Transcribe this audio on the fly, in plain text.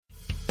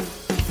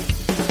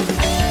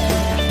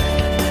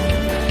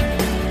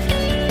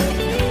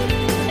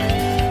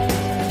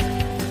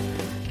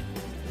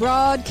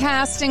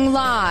Broadcasting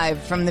live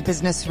from the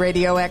Business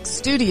Radio X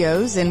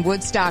studios in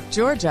Woodstock,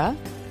 Georgia.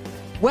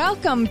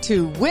 Welcome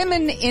to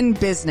Women in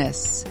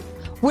Business,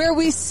 where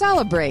we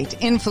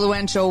celebrate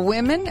influential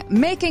women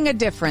making a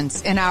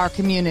difference in our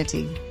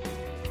community.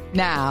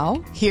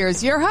 Now,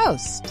 here's your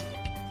host.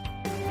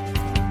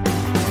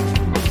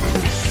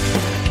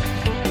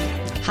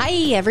 Hi,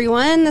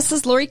 everyone. This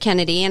is Lori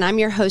Kennedy, and I'm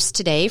your host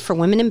today for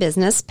Women in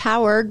Business,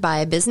 powered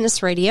by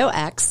Business Radio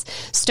X.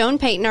 Stone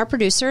Payton, our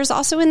producer, is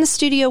also in the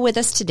studio with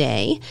us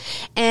today,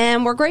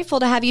 and we're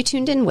grateful to have you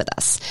tuned in with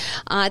us.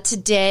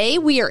 Today,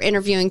 we are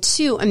interviewing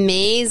two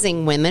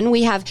amazing women.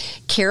 We have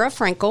Kara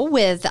Frankel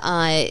with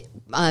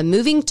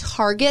Moving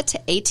Target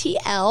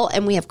ATL,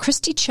 and we have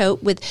Christy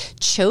Choate with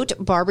Choate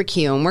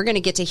Barbecue, and we're going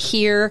to get to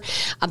hear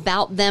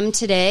about them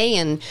today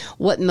and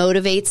what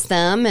motivates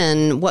them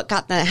and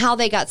how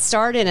they got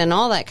started and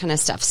all that kind of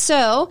stuff.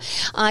 So,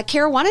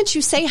 Kara, why don't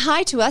you say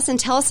hi to us and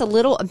tell us a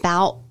little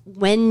about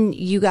when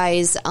you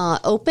guys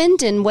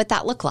opened and what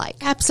that looked like.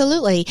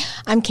 Absolutely.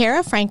 I'm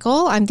Kara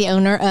Frankel. I'm the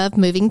owner of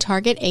Moving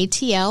Target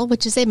ATL,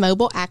 which is a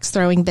mobile axe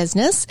throwing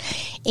business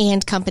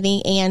and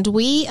company. And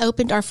we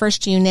opened our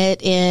first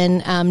unit in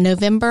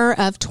November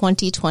of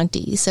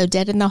 2020, so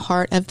dead in the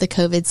heart of the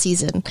COVID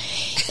season.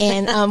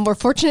 And we're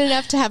fortunate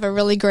enough to have a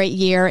really great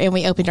year, and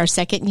we opened our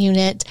second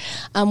unit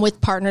with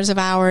partners of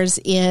ours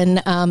in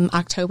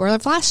October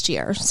of last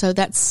year. So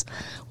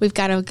we've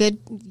got a good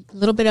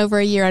little bit over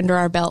a year under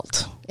our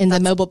belt in the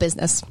mobile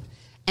business.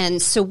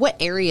 And so what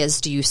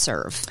areas do you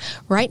serve?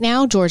 Right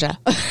now, Georgia.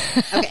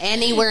 Okay,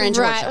 anywhere in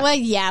Georgia. Right. Well,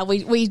 yeah,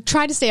 we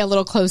try to stay a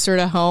little closer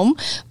to home,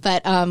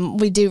 but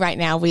we do right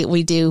now.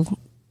 We do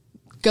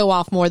go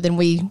off more than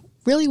we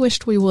really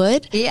wished we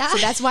would. Yeah. So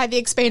that's why the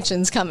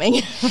expansion's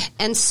coming.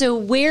 And so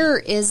where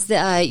is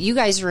you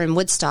guys are in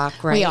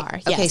Woodstock, right? We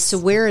are, yes. Okay, so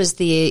where is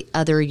the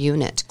other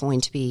unit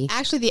going to be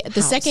Actually,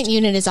 the second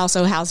unit is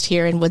also housed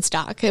here in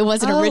Woodstock. It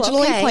wasn't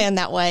originally planned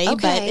that way,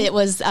 but it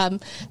was,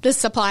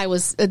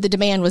 the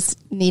demand was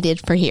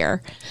needed for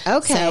here.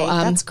 Okay, so,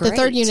 that's great. The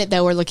third unit,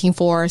 though, we're looking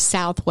for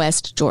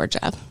Southwest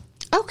Georgia.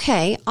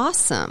 Okay,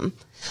 awesome.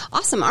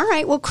 Awesome. All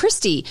right. Well,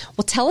 Christy,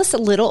 tell us a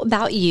little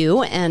about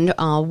you and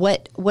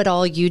what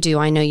all you do.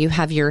 I know you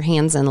have your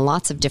hands in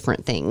lots of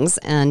different things,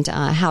 and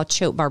how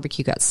Choate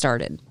Barbecue got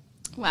started.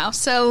 Wow.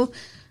 So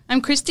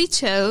I'm Christy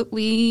Choate.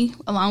 We,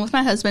 along with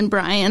my husband,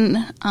 Brian,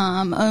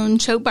 own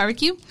Choate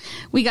Barbecue.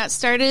 We got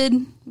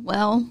started,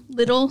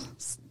 little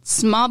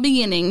small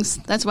beginnings.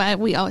 That's why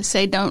we always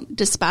say don't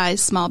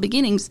despise small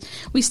beginnings.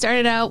 We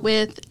started out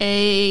with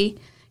a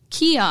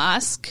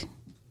kiosk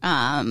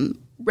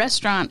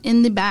restaurant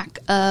in the back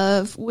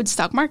of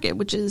Woodstock Market,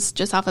 which is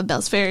just off of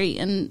Bells Ferry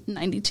in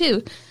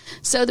 92.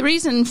 So the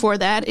reason for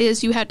that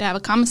is you have to have a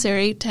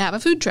commissary to have a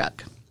food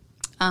truck.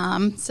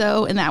 And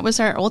that was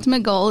our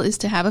ultimate goal, is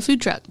to have a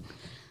food truck.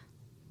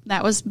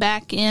 That was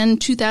back in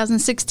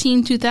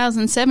 2016,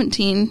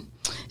 2017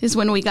 is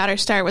when we got our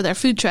start with our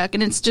food truck.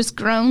 And it's just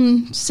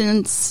grown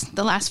since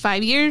the last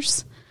 5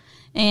 years.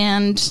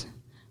 And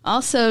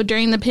also,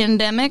 during the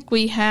pandemic,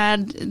 we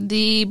had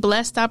the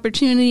blessed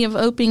opportunity of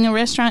opening a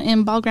restaurant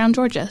in Ball Ground,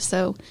 Georgia.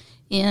 So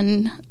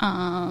in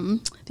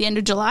the end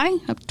of July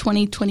of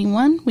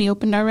 2021, we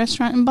opened our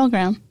restaurant in Ball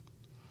Ground.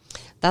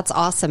 That's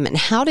awesome. And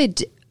how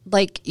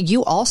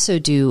you also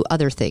do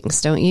other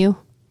things, don't you?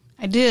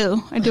 I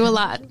do. I do a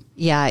lot.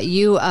 Yeah.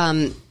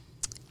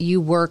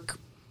 You work,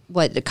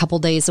 a couple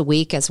days a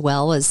week, as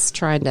well as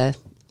trying to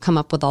come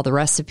up with all the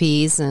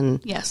recipes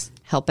and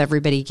help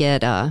everybody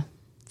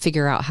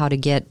figure out how to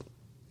get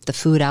the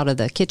food out of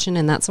the kitchen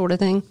and that sort of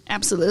thing?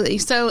 Absolutely.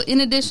 So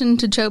in addition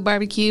to Choate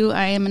Barbecue,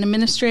 I am an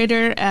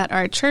administrator at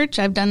our church.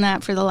 I've done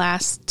that for the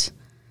last,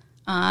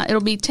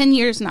 it'll be 10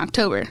 years in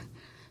October.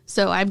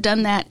 So I've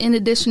done that in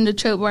addition to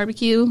Choate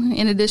Barbecue,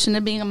 in addition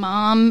to being a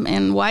mom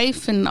and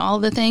wife and all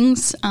the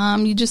things.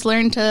 You just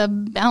learn to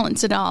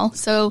balance it all.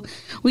 So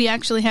we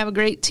actually have a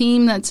great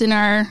team that's in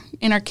our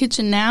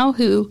kitchen now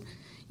who,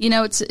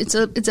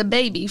 it's a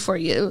baby for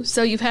you.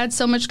 So you've had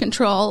so much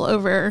control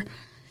over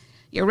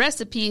your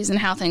recipes and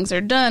how things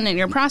are done and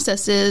your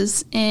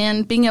processes,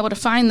 and being able to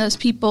find those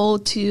people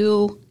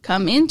to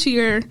come into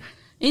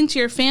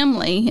your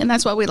family. And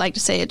that's what we like to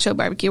say at Choate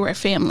Barbecue, we're a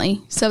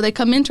family. So they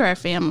come into our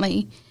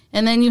family,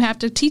 and then you have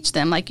to teach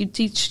them like you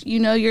teach,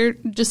 you're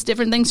just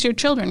different things to your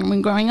children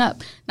when growing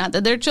up. Not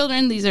that they're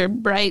children. These are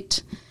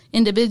bright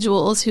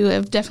individuals who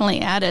have definitely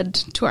added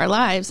to our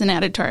lives and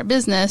added to our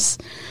business.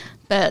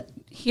 But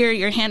here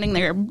you're handing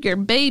your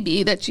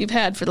baby that you've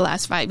had for the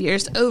last 5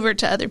 years over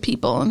to other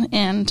people.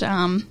 And,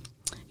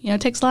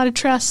 it takes a lot of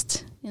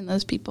trust in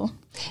those people.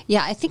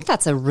 Yeah, I think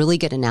that's a really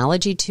good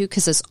analogy, too,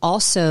 because it's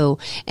also,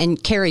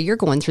 and Carrie, you're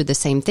going through the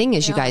same thing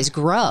as you guys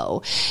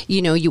grow.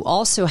 You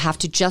also have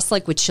to, just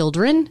like with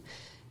children,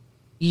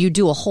 you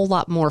do a whole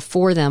lot more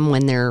for them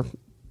when they're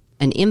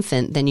an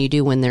infant than you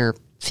do when they're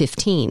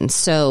 15.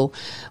 So,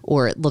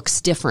 or it looks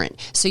different.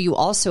 So you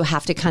also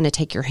have to kind of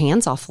take your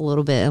hands off a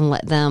little bit and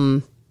let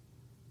them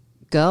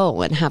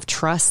go and have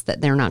trust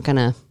that they're not going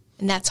to.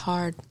 And that's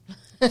hard.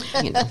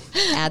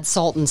 add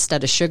salt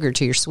instead of sugar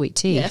to your sweet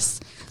tea. Yes.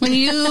 When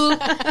you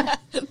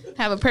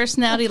have a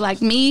personality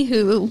like me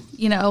who,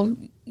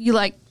 you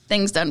like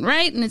things done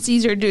right and it's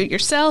easier to do it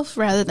yourself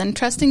rather than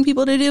trusting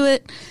people to do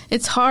it,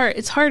 it's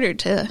harder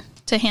to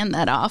hand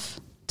that off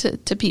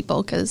to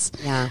people because,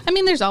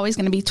 there's always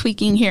going to be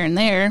tweaking here and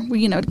there,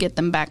 to get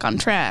them back on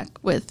track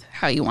with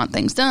how you want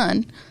things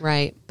done.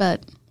 Right.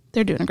 But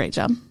they're doing a great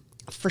job.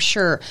 For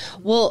sure.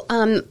 Well,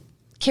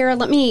 Kara,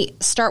 let me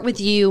start with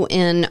you.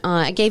 And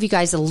I gave you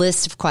guys a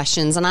list of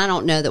questions, and I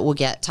don't know that we'll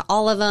get to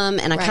all of them.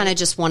 And I kind of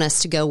just want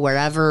us to go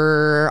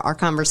wherever our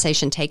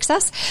conversation takes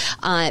us.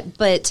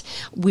 But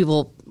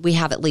we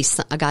have at least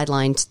a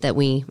guideline that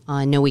we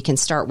know we can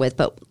start with.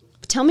 But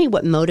tell me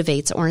what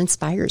motivates or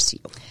inspires you.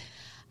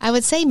 I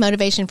would say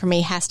motivation for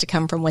me has to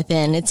come from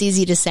within. It's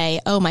easy to say,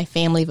 oh, my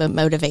family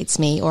motivates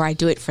me, or I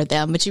do it for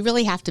them. But you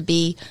really have to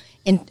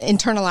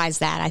internalize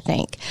that, I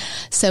think.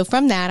 So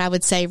from that, I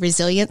would say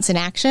resilience and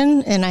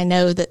action. And I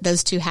know that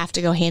those two have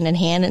to go hand in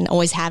hand and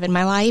always have in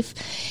my life.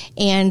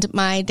 And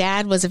my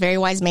dad was a very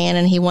wise man,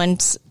 and he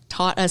once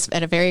taught us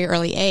at a very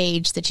early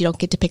age that you don't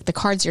get to pick the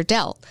cards you're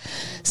dealt.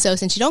 So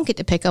since you don't get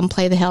to pick them,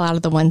 play the hell out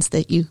of the ones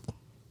that you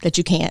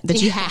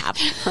have.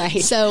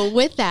 Right. So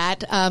with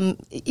that,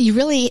 you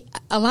really,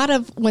 a lot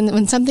of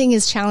when something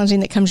is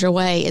challenging that comes your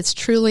way, it's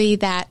truly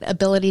that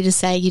ability to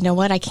say, you know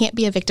what, I can't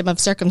be a victim of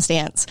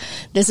circumstance.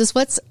 This is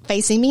what's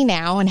facing me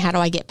now, and how do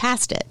I get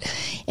past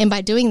it? And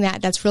by doing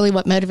that, that's really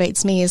what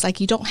motivates me, is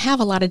like, you don't have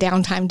a lot of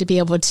downtime to be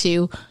able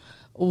to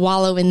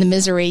wallow in the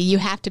misery. You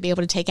have to be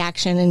able to take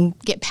action and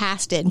get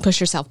past it and push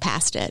yourself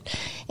past it.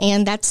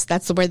 And that's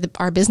where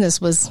our business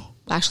was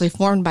actually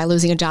formed, by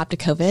losing a job to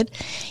COVID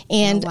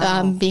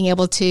and being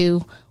able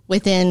to,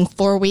 within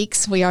 4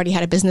 weeks, we already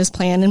had a business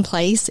plan in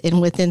place. And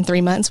within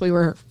 3 months, we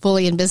were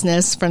fully in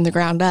business from the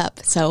ground up.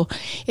 So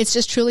it's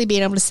just truly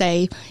being able to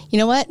say, you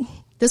know what,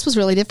 this was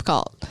really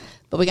difficult,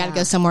 but we got to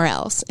go somewhere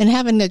else. And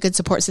having a good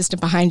support system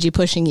behind you,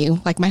 pushing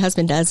you, like my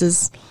husband does,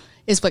 is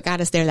what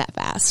got us there that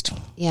fast.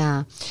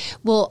 Yeah.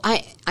 Well,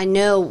 I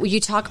know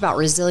you talk about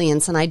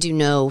resilience, and I do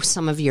know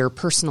some of your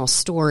personal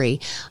story.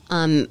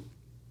 And,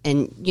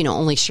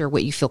 only share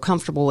what you feel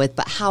comfortable with,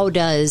 but how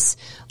do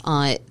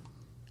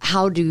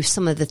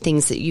some of the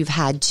things that you've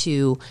had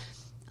to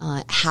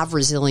have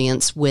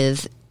resilience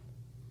with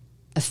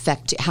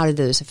how do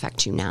those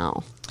affect you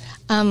now?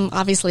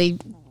 Obviously,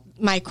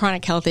 my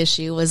chronic health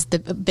issue was the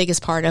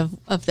biggest part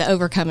of the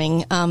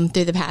overcoming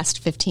through the past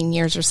 15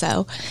 years or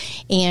so.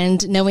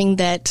 And knowing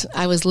that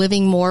I was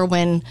living more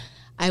when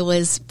I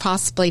was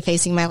possibly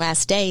facing my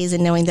last days,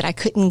 and knowing that I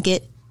couldn't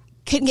get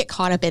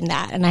caught up in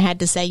that. And I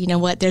had to say, you know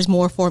what, there's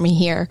more for me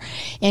here.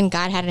 And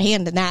God had a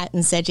hand in that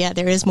and said, yeah,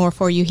 there is more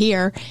for you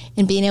here.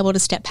 And being able to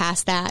step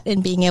past that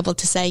and being able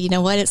to say, you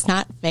know what, it's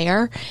not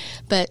fair,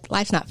 but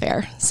life's not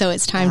fair. So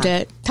it's time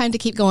to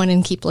keep going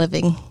and keep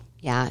living.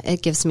 Yeah,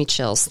 it gives me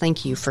chills.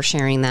 Thank you for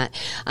sharing that.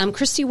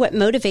 Christy, what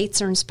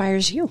motivates or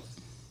inspires you?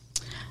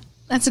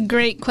 That's a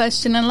great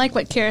question. I like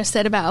what Kara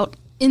said about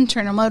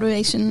internal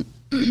motivation.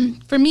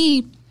 For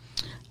me,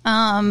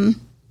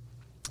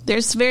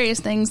 there's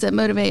various things that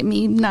motivate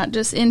me, not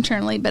just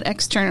internally, but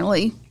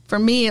externally. For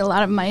me, a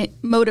lot of my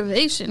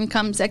motivation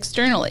comes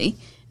externally.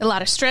 A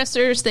lot of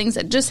stressors, things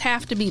that just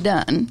have to be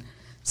done.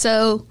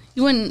 So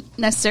you wouldn't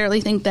necessarily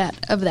think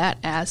of that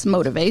as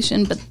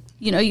motivation, but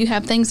you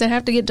have things that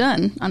have to get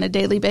done on a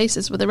daily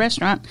basis with a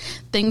restaurant.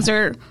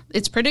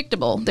 It's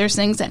predictable. There's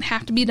things that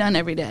have to be done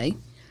every day.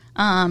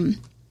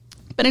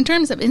 But in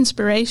terms of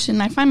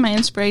inspiration, I find my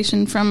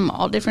inspiration from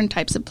all different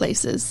types of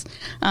places.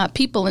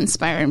 People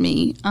inspire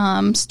me.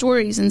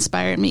 Stories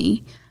inspire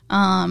me.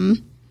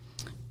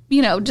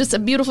 Just a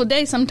beautiful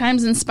day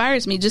sometimes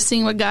inspires me. Just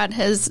seeing what God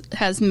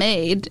has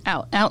made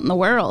out in the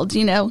world,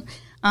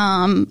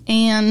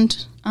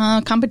 and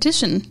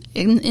competition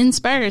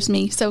inspires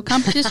me. So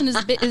competition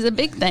is a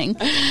big thing.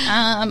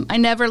 I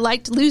never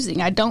liked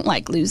losing. I don't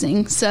like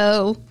losing.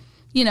 So,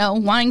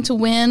 wanting to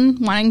win,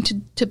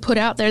 wanting to put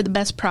out there the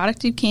best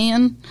product you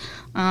can.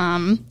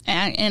 And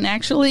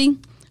actually,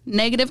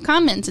 negative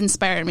comments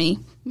inspire me.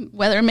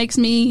 Whether it makes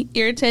me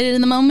irritated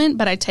in the moment,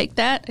 but I take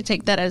that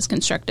as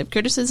constructive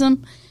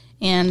criticism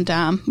and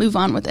move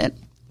on with it.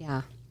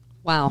 Yeah.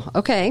 Wow.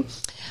 Okay.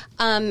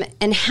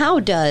 And how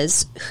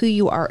does who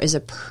you are as a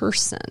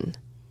person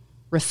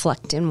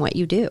reflect in what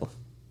you do?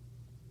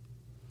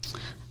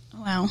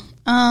 Wow.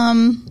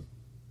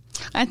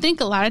 I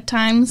think a lot of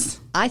times...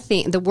 I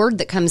think the word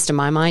that comes to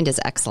my mind is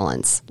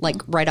excellence,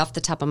 like right off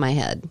the top of my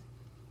head.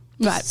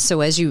 Right.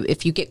 So if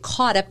you get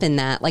caught up in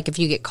that, like if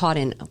you get caught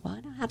in,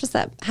 how does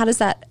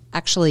that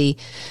actually,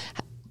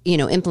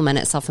 implement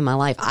itself in my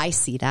life? I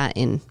see that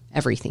in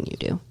everything you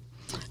do.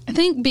 I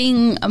think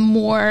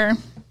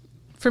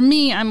for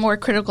me, I'm more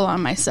critical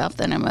on myself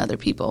than I'm other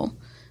people.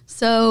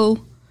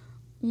 So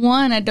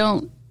one, I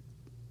don't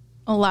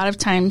a lot of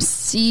times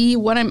see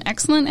what I'm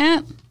excellent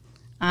at,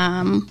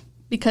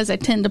 because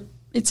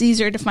it's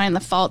easier to find the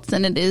faults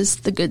than it is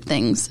the good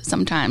things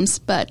sometimes.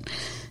 But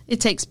it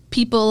takes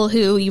people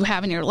who you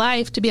have in your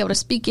life to be able to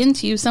speak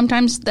into you.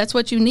 Sometimes that's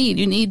what you need.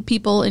 You need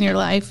people in your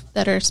life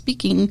that are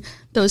speaking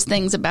those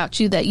things about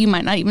you that you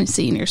might not even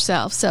see in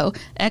yourself. So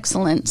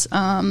excellence.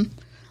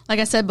 Like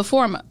I said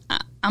before,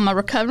 I'm a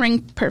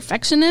recovering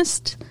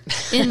perfectionist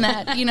in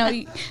that, you know,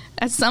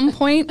 at some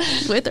point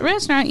with a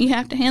restaurant, you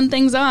have to hand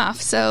things off.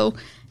 So,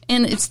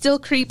 and it still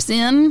creeps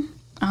in.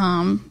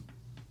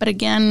 But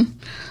again,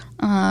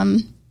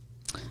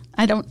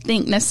 I don't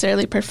think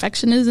necessarily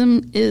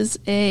perfectionism is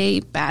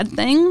a bad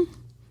thing,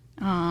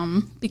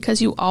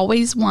 because you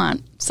always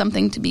want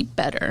something to be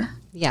better.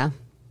 Yeah.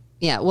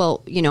 Yeah.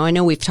 Well, you know, I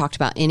know we've talked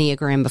about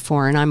Enneagram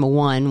before, and I'm a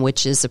 1,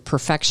 which is a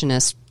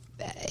perfectionist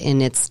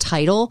in its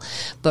title,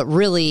 but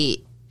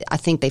really I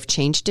think they've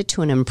changed it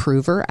to an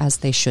improver, as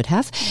they should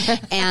have.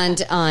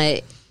 And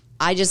I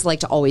just like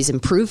to always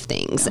improve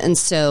things. And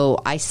so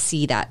I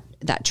see that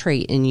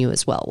trait in you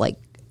as well. Like,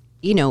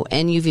 you know,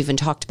 and you've even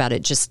talked about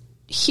it just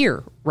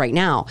here right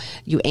now.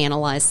 You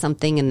analyze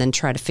something and then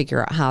try to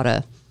figure out how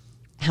to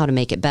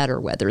make it better,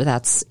 whether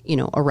that's, you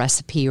know, a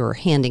recipe or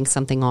handing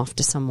something off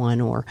to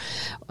someone or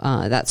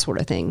that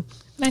sort of thing.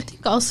 And I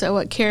think also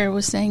what Kara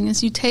was saying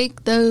is you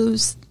take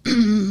those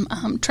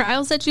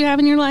trials that you have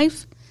in your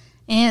life,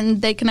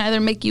 and they can either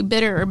make you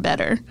bitter or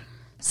better.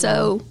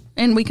 So,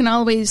 and we can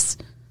always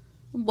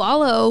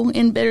wallow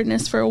in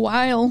bitterness for a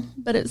while,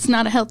 but it's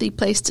not a healthy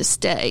place to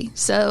stay.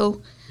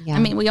 So, I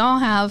mean, we all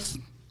have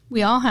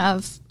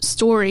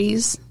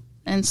stories,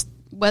 and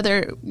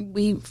whether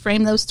we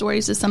frame those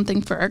stories as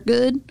something for our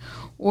good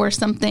or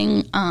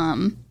something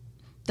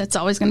that's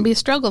always going to be a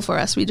struggle for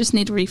us, we just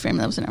need to reframe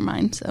those in our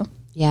mind. So,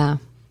 yeah,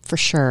 for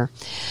sure.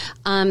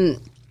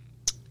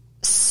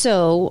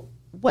 So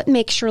what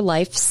makes your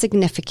life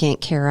significant,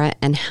 Kara,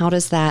 and how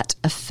does that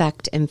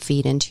affect and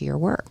feed into your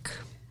work?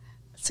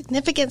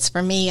 Significance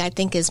for me, I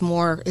think, is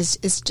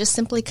just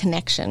simply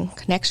connection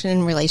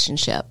and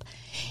relationship.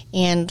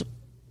 And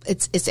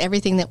it's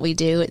everything that we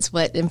do. It's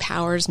what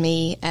empowers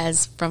me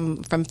as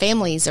from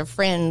families or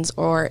friends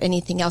or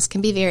anything else.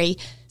 Can be very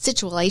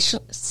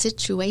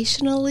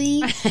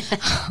situationally,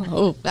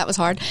 oh, that was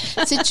hard,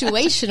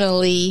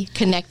 situationally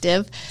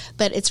connective,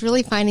 but it's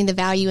really finding the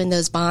value in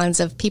those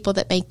bonds of people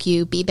that make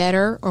you be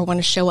better or want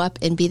to show up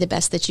and be the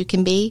best that you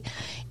can be.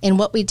 And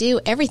what we do,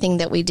 everything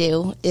that we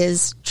do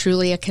is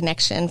truly a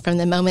connection from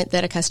the moment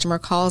that a customer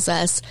calls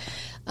us.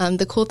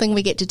 The cool thing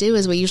we get to do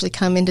is we usually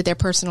come into their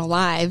personal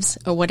lives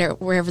or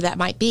wherever that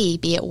might be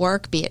it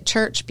work, be it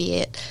church, be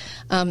it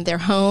their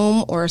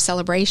home or a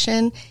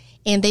celebration,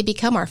 and they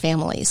become our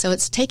family. So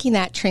it's taking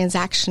that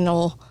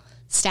transactional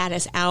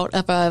status out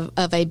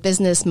of a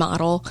business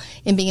model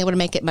and being able to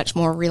make it much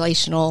more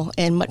relational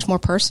and much more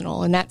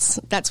personal. And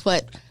that's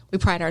what we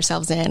pride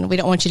ourselves in. We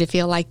don't want you to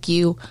feel like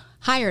you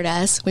hired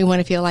us. We want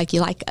to feel like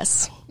you like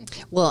us.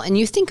 Well, and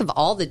you think of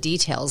all the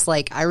details.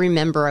 Like, I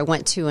remember I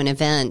went to an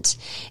event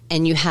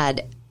and you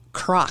had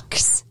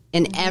Crocs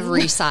in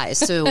every size.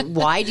 So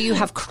why do you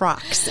have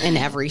Crocs in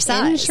every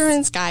size?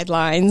 Insurance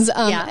guidelines.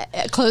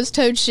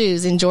 Closed-toed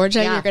shoes. In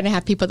Georgia, you're going to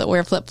have people that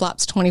wear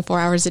flip-flops 24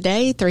 hours a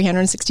day,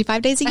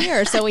 365 days a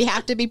year. So we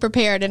have to be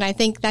prepared. And I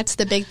think that's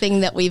the big thing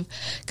that we've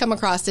come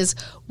across is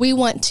we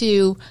want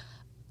to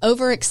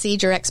over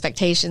exceed your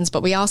expectations,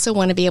 but we also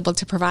want to be able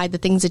to provide the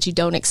things that you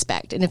don't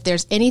expect. And if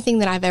there's anything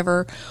that I've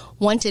ever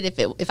wanted,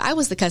 if I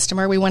was the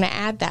customer, we want to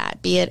add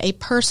that, be it a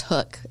purse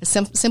hook,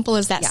 simple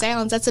as that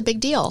sounds, that's a big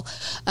deal.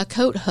 A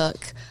coat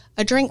hook,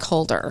 a drink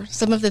holder,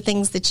 some of the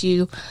things that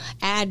you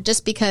add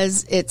just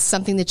because it's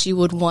something that you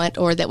would want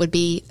or that would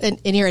be an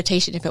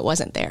irritation if it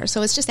wasn't there.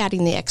 So it's just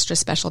adding the extra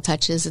special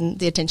touches and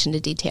the attention to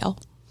detail.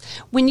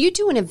 When you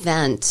do an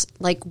event,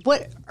 like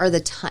what are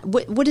the time?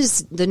 What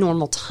is the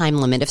normal time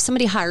limit? If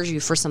somebody hires you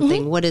for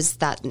something, what does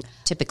that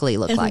typically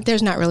look like?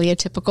 There's not really a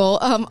typical.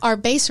 Our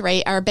base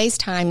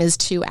time is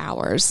 2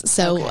 hours,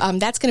 so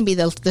that's going to be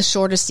the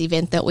shortest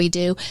event that we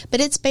do.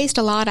 But it's based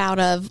a lot out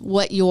of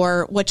what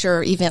your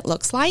event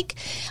looks like.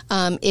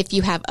 If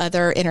you have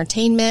other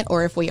entertainment,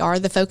 or if we are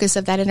the focus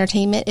of that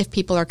entertainment, if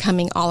people are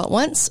coming all at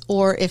once,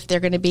 or if they're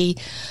going to be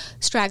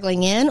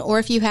straggling in, or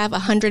if you have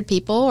 100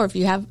 people, or if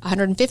you have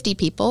 150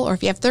 people, or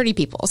if you have 30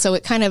 people. So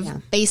it kind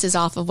of bases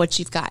off of what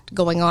you've got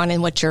going on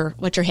and what your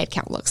head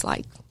count looks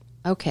like.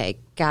 Okay,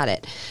 got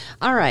it.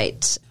 All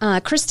right.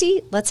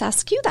 Christy, let's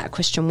ask you that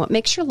question. What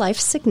makes your life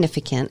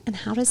significant, and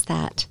how does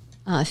that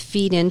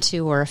feed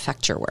into or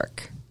affect your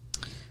work?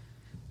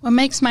 What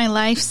makes my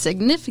life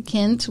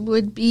significant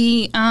would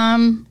be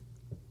I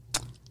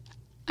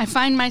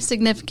find my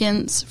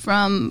significance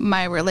from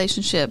my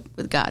relationship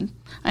with God.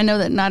 I know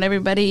that not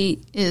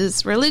everybody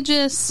is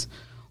religious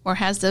or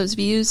has those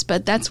views,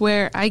 but that's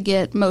where I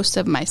get most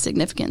of my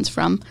significance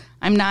from.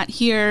 I'm not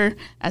here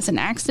as an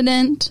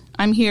accident.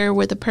 I'm here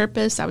with a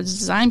purpose. I was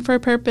designed for a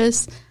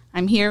purpose.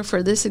 I'm here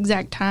for this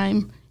exact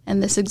time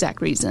and this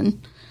exact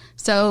reason.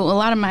 So a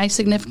lot of my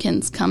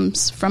significance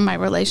comes from my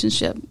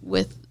relationship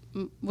with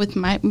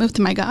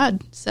my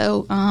God.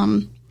 So,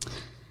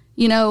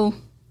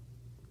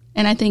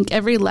 and I think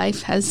every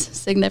life has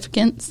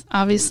significance,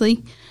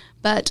 obviously,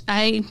 but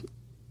I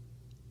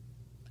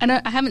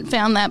I haven't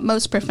found that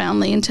most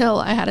profoundly until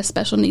I had a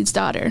special needs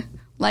daughter.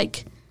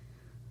 Like,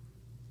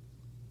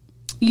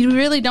 you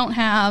really don't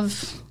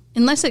have,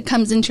 unless it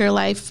comes into your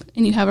life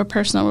and you have a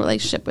personal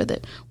relationship with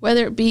it,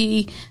 whether it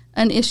be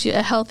an issue,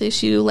 a health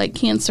issue like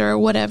cancer or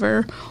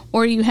whatever,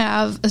 or you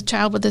have a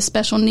child with a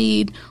special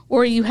need,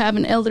 or you have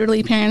an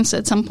elderly parents.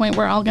 At some point,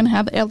 we're all going to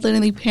have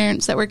elderly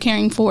parents that we're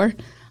caring for.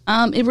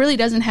 It really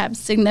doesn't have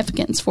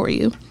significance for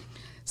you.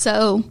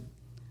 So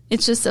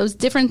it's just those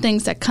different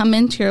things that come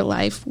into your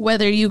life,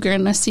 whether you're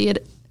going to see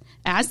it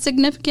as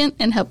significant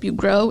and help you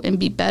grow and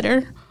be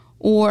better,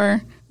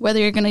 or whether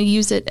you're going to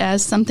use it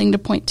as something to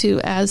point to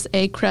as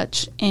a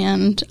crutch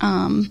and,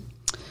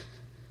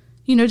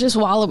 just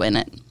wallow in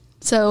it.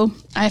 So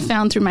I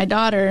found through my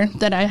daughter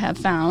that I have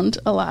found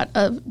a lot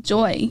of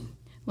joy.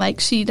 Like,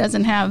 she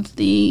doesn't have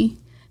the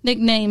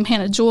nickname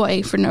Hannah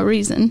Joy for no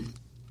reason.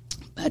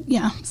 But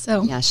yeah,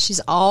 so. Yeah,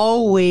 she's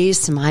always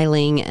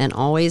smiling and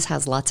always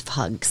has lots of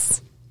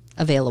hugs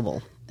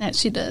available. That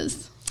she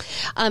does.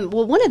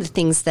 Well, one of the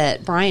things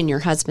that Brian, your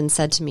husband,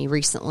 said to me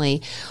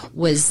recently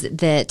was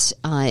that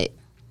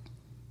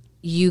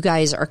you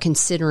guys are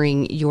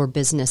considering your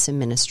business and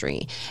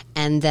ministry,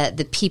 and that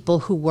the people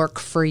who work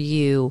for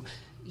you,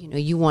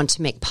 you want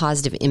to make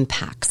positive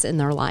impacts in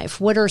their life.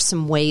 What are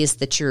some ways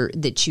that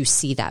you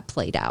see that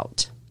played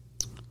out?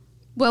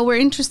 Well, we're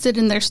interested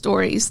in their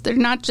stories. They're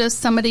not just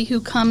somebody who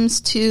comes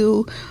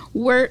to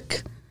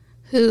work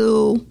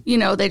who,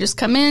 they just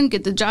come in,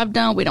 get the job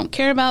done. We don't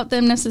care about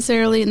them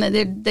necessarily, and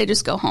then they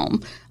just go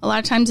home. A lot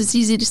of times it's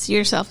easy to see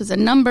yourself as a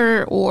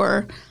number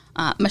or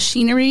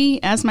machinery,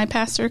 as my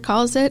pastor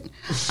calls it.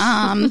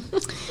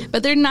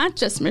 But they're not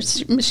just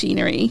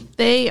machinery.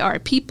 They are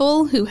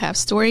people who have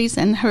stories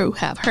and who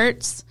have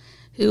hurts,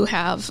 who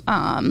have,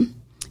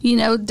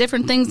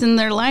 different things in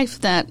their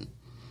life that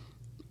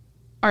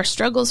are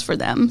struggles for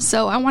them.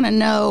 So I want to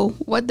know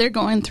what they're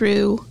going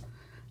through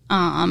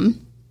and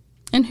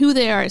who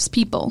they are as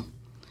people.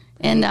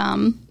 And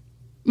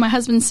my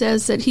husband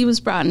says that he was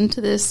brought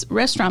into this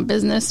restaurant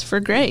business for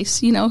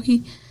grace.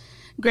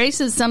 Grace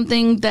is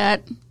something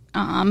that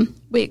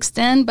we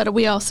extend, but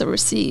we also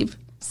receive.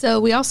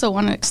 So we also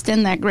want to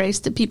extend that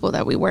grace to people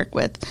that we work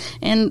with.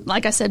 And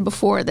like I said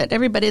before, that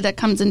everybody that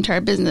comes into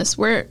our business,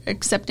 we're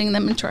accepting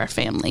them into our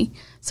family.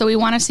 So we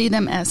want to see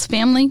them as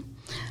family.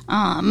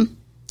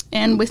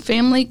 And with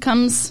family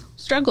comes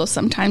struggles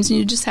sometimes, and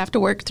you just have to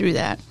work through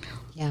that.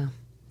 Yeah,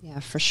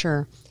 for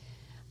sure.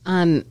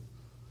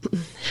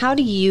 How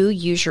do you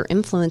use your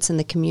influence in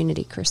the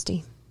community,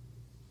 Christy?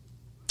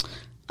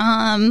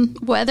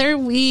 Whether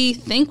we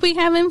think we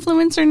have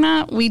influence or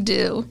not, we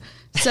do.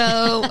 So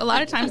a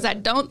lot of times I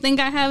don't think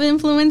I have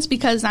influence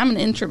because I'm an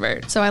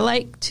introvert. So I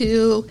like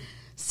to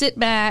sit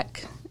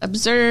back,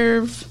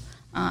 observe.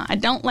 I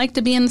don't like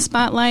to be in the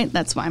spotlight.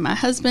 That's why my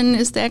husband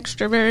is the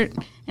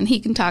extrovert, and he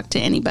can talk to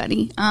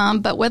anybody.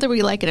 But whether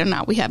we like it or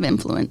not, we have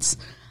influence.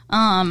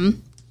 How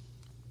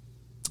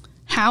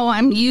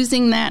I'm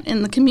using that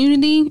in the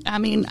community,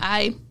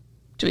 I,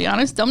 to be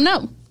honest, don't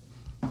know.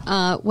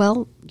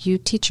 Well, you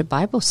teach a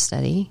Bible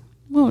study,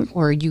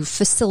 or you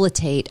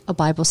facilitate a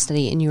Bible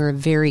study, and you are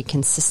very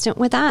consistent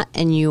with that,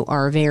 and you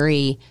are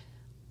very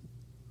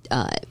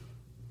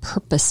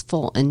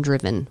purposeful and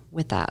driven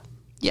with that.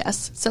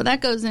 Yes. So that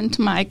goes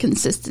into my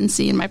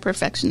consistency and my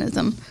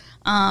perfectionism.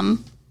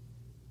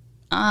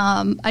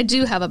 I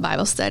do have a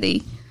Bible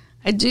study.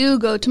 I do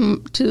go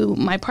to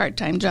my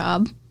part-time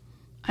job.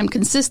 I'm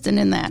consistent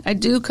in that. I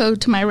do go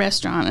to my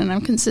restaurant, and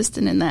I'm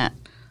consistent in that.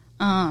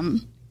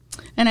 And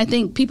I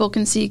think people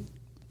can see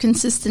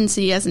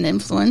consistency as an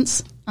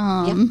influence.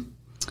 Well,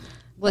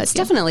 it's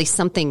definitely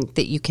something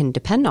that you can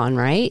depend on,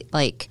 right?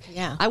 Like,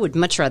 I would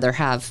much rather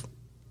have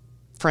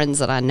friends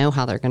that I know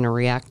how they're going to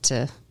react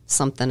to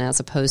something as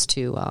opposed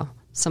to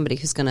somebody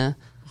who's going to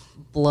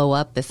blow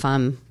up if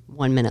I'm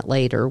 1 minute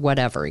late or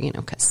whatever,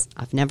 because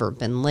I've never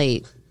been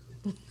late.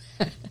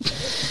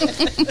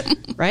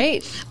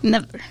 Right?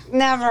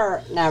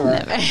 Never.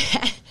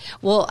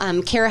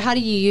 Well, Kara, how do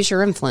you use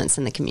your influence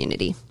in the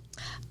community?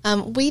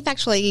 We've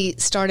actually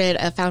started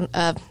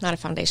not a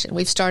foundation.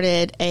 We've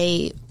started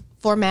a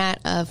format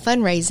of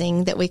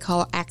fundraising that we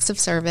call Acts of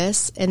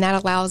Service, and that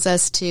allows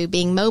us to,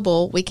 being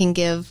mobile, we can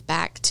give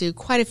back to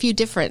quite a few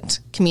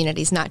different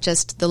communities, not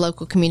just the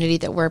local community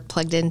that we're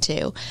plugged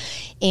into.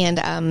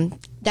 And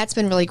that's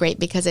been really great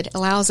because it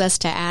allows us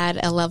to add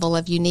a level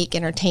of unique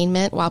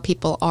entertainment while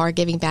people are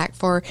giving back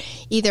for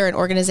either an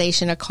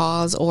organization, a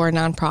cause, or a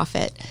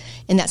nonprofit.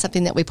 And that's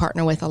something that we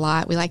partner with a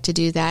lot. We like to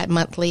do that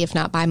monthly, if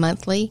not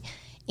bi-monthly.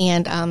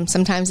 And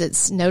sometimes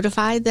it's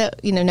notified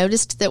that,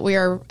 noticed that we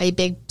are a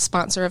big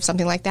sponsor of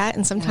something like that.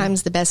 And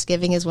sometimes the best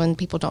giving is when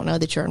people don't know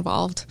that you're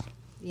involved.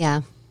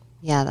 Yeah.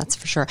 Yeah, that's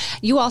for sure.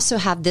 You also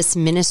have this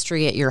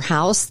ministry at your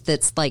house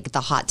that's like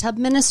the hot tub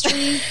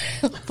ministry.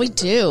 We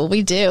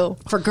do.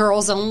 For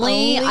girls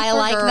only. I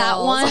like girls. That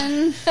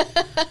one.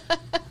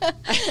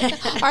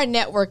 Our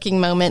networking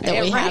moment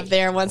that we have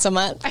there once a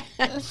month.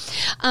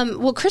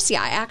 Well, Christy,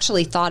 I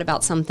actually thought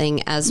about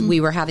something as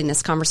we were having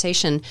this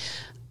conversation.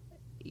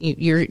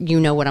 You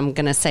know what I'm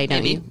going to say,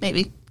 don't you?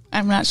 Maybe.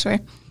 I'm not sure.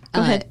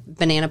 Go ahead.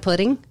 Banana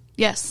pudding?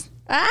 Yes.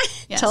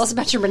 Yes. Tell us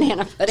about your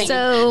banana pudding.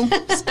 So,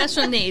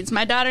 special needs.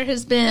 My daughter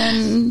has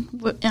been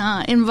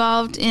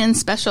involved in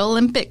Special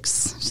Olympics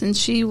since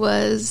she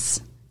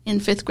was in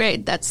 5th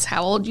grade. That's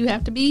how old you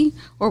have to be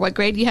or what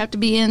grade you have to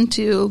be in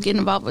to get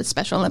involved with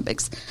Special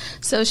Olympics.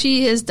 So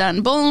she has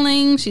done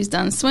bowling, she's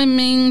done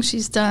swimming,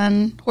 she's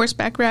done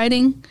horseback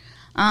riding,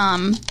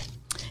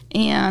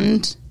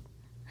 and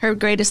her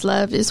greatest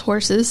love is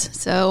horses.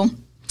 So,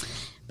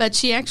 but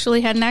she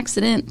actually had an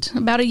accident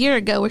about a year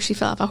ago where she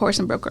fell off a horse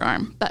and broke her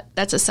arm. But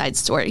that's a side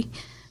story.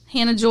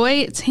 Hannah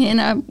Joy, it's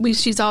Hannah.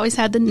 She's always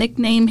had the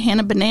nickname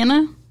Hannah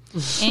Banana.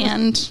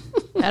 And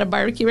at a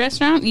barbecue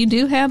restaurant, you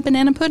do have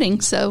banana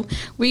pudding. So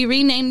we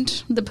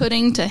renamed the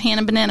pudding to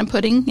Hannah Banana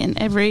Pudding.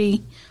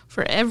 And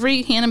for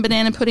every Hannah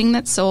Banana Pudding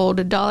that's sold,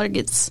 $1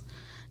 gets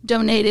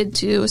donated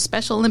to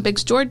Special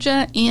Olympics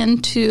Georgia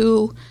and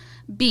to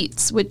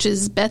BEATS, which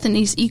is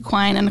Bethany's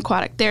Equine and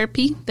Aquatic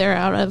Therapy. They're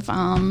out of,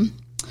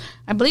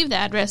 I believe the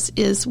address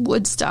is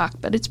Woodstock,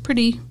 but it's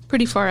pretty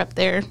far up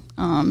there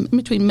in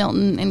between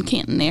Milton and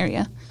Canton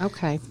area.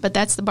 Okay. But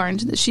that's the barn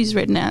that she's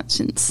ridden at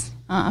since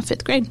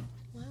 5th grade.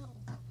 Wow.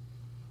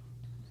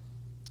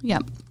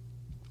 Yep.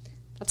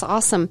 That's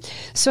awesome.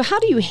 So how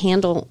do you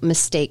handle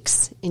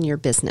mistakes in your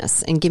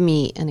business? And give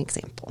me an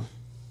example.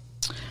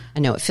 I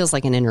know it feels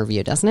like an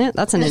interview, doesn't it?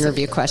 That's an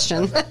interview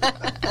question.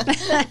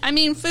 I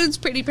mean, food's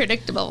pretty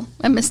predictable.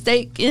 A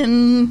mistake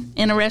in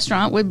a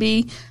restaurant would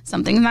be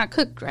something's not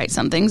cooked right,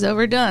 something's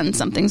overdone,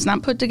 something's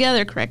not put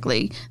together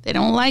correctly. They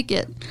don't like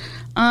it.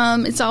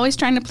 It's always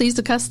trying to please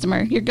the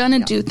customer. You're going to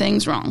do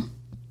things wrong.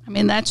 I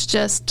mean, that's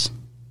just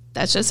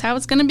how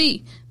it's going to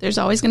be. There's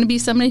always going to be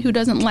somebody who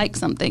doesn't like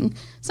something.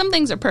 Some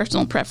things are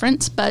personal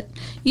preference, but,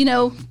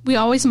 we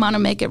always want to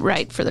make it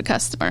right for the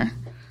customer.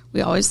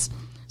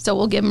 So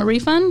we'll give them a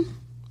refund.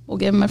 We'll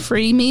give them a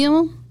free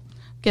meal.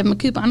 Give them a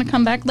coupon to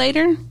come back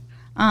later.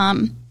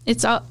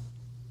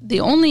 The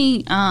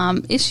only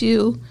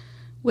issue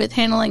with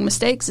handling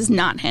mistakes is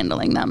not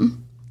handling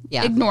them,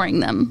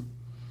 ignoring them.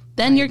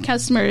 Then your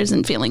customer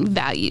isn't feeling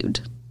valued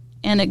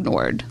and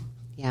ignored.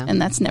 Yeah.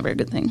 And that's never a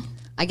good thing.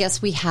 I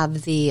guess we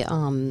have the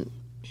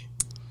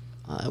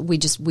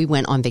we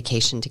went on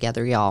vacation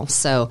together, y'all.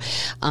 So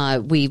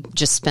we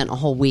just spent a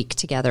whole week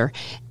together,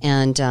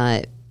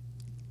 and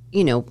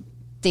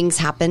things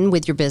happen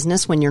with your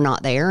business when you're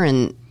not there.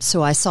 And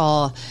so I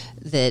saw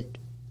that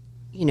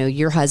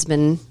your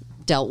husband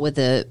dealt with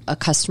a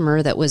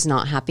customer that was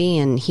not happy,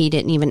 and he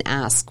didn't even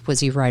ask,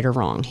 was he right or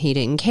wrong? He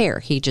didn't care.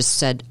 He just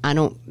said, I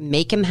don't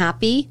make him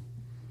happy.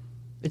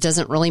 It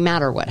doesn't really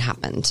matter what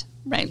happened.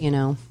 Right.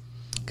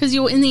 Because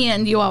in the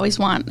end, you always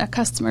want a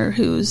customer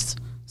who's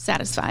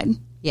satisfied.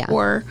 Yeah.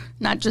 Or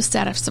not just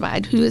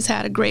satisfied, who has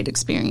had a great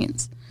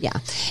experience. Yeah.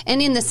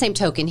 And in the same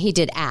token, he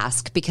did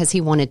ask because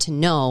he wanted to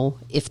know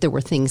if there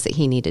were things that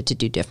he needed to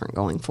do different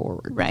going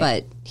forward. Right.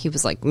 But he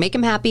was like, make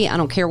him happy. I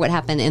don't care what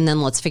happened. And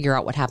then let's figure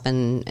out what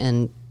happened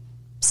and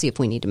see if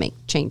we need to make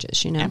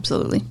changes,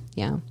 Absolutely.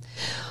 Yeah.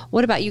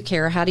 What about you,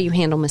 Kara? How do you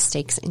handle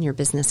mistakes in your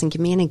business? And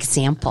give me an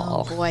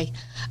example. Oh, boy.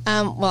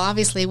 Well,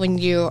 obviously, when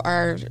you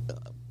are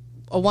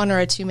a one or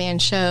a two-man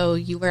show,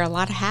 you wear a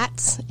lot of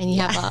hats and you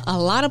have a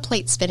lot of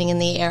plates spinning in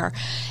the air.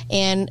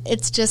 And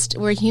it's just,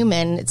 we're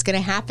human. It's going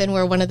to happen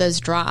where one of those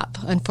drop.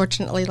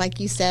 Unfortunately,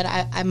 like you said,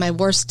 I'm my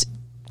worst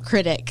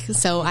critic,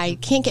 so I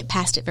can't get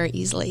past it very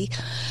easily.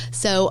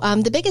 So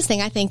the biggest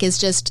thing I think is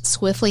just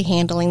swiftly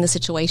handling the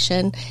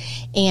situation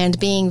and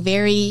being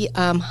very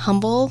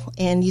humble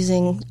and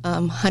using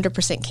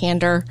 100%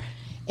 candor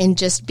and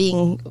just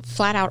being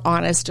flat out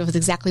honest with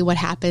exactly what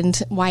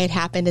happened, why it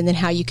happened, and then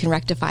how you can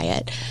rectify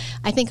it.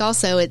 I think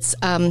also it's,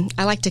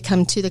 I like to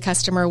come to the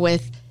customer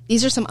with,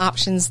 these are some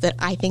options that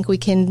I think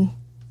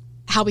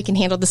how we can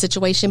handle the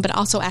situation, but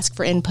also ask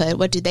for input.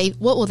 What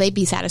will they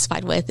be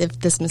satisfied with if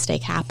this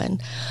mistake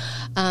happened?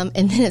 And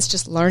then it's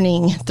just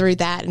learning through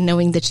that and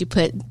knowing that you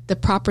put the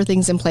proper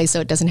things in place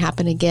so it doesn't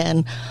happen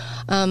again.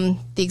 The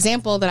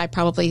example that I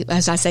probably,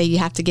 as I say, you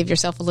have to give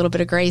yourself a little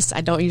bit of grace.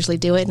 I don't usually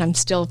do it, and I'm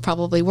still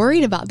probably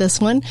worried about this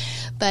one.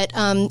 But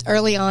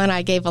early on,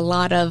 I gave a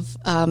lot of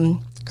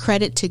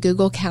credit to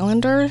Google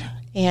Calendar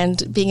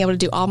and being able to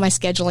do all my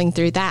scheduling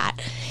through that.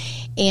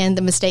 And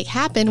the mistake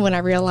happened when I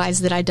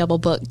realized that I double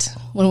booked.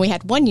 When we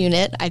had one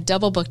unit, I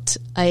double booked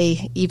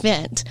a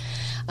event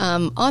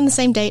on the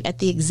same date at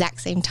the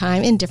exact same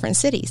time in different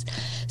cities.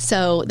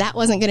 So that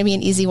wasn't going to be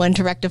an easy one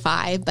to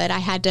rectify, but I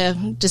had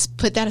to just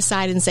put that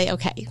aside and say,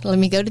 okay, let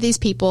me go to these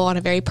people on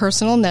a very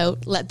personal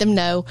note, let them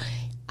know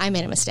I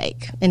made a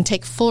mistake and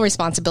take full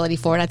responsibility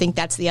for it. I think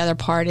that's the other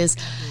part is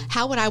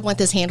how would I want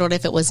this handled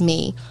if it was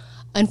me?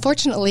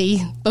 Unfortunately,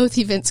 both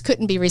events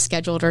couldn't be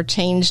rescheduled or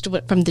changed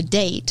from the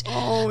date.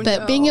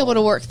 But being able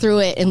to work through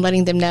it and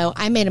letting them know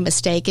I made a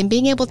mistake and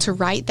being able to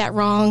right that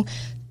wrong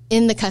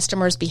in the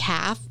customer's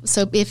behalf.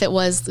 So if it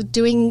was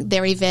doing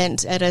their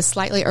event at a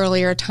slightly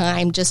earlier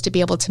time just to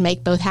be able to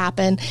make both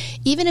happen,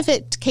 even if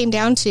it came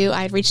down to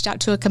I had reached out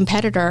to a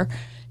competitor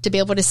to be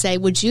able to say,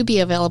 would you be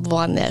available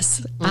on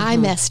this? I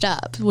messed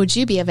up. Would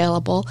you be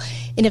available?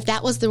 And if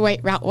that was the right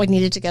route we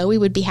needed to go, we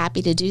would be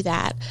happy to do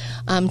that,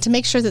 to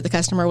make sure that the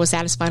customer was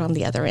satisfied on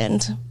the other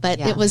end. But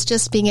it was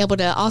just being able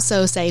to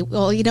also say,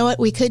 well, you know what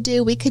we could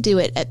do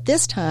it at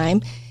this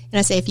time. And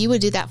I say, if you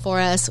would do that for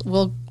us,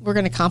 we're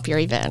going to comp your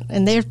event.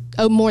 And they're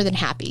more than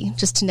happy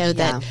just to know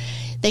that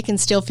they can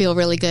still feel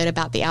really good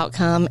about the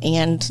outcome,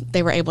 and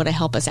they were able to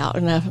help us out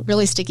in a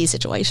really sticky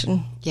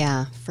situation.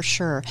 Yeah, for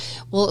sure.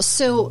 Well,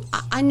 so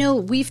I know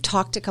we've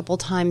talked a couple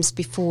times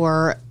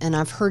before, and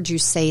I've heard you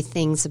say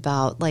things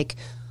about, like,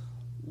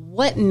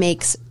 what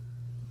makes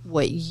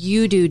what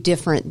you do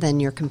different than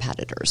your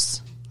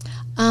competitors?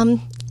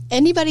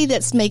 Anybody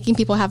that's making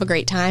people have a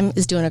great time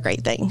is doing a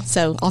great thing.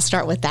 So I'll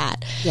start with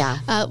that. Yeah.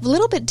 A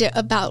little bit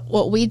about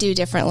what we do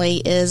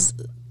differently is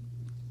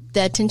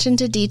the attention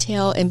to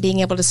detail and being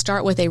able to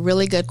start with a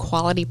really good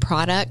quality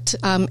product.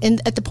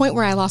 And at the point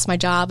where I lost my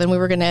job and we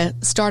were going to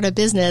start a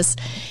business,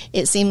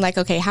 it seemed like,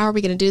 okay, how are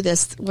we going to do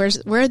this?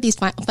 Where are these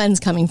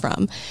funds coming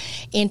from?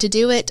 And to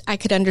do it, I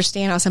could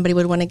understand how somebody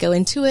would want to go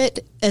into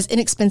it as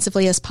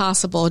inexpensively as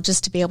possible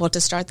just to be able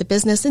to start the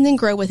business and then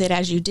grow with it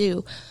as you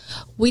do.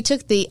 We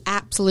took the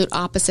absolute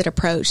opposite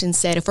approach and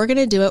said, if we're going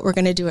to do it, we're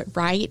going to do it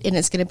right, and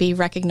it's going to be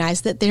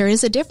recognized that there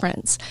is a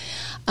difference.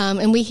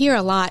 And we hear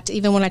a lot,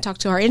 even when I talk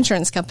to our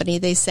insurance company,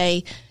 they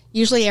say,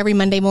 usually every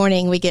Monday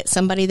morning we get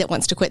somebody that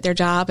wants to quit their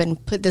job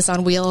and put this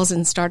on wheels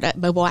and start at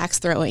mobile axe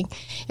throwing.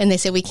 And they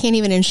say we can't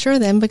even insure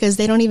them because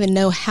they don't even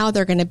know how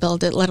they're going to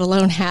build it, let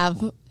alone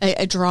have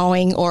a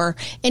drawing or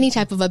any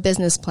type of a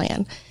business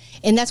plan.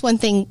 And that's one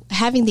thing,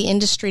 having the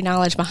industry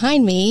knowledge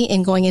behind me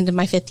and going into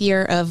my 5th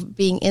year of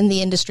being in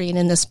the industry and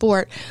in the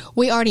sport,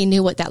 we already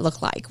knew what that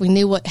looked like. We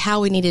knew how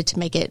we needed to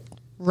make it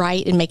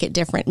right and make it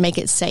different, make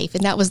it safe.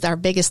 And that was our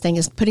biggest thing,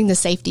 is putting the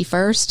safety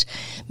first,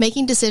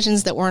 making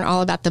decisions that weren't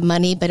all about the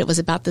money, but it was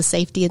about the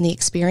safety and the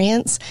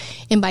experience.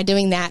 And by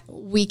doing that,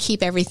 we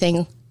keep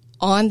everything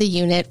on the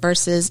unit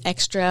versus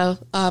extra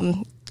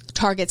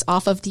targets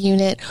off of the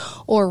unit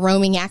or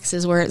roaming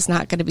axes where it's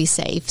not going to be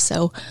safe.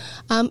 So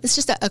it's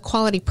just a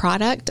quality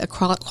product, a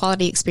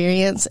quality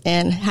experience,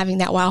 and having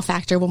that wow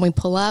factor when we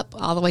pull up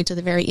all the way to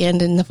the very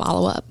end and the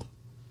follow-up.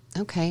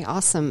 Okay,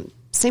 awesome.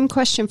 Same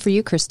question for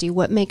you, Christy.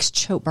 What makes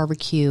Choate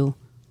Barbecue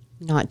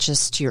not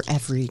just your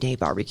everyday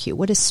barbecue?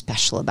 What is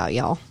special about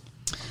y'all?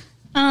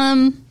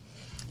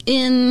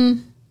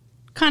 In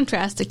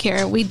contrast to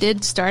Kara, we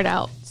did start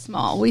out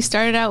small. We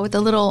started out with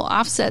a little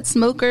offset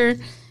smoker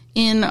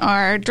in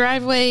our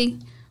driveway,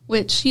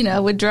 which,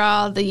 would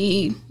draw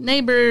the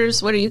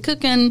neighbors. What are you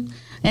cooking?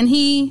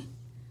 And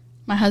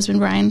my husband,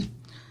 Brian,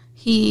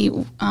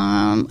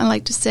 I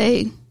like to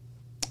say,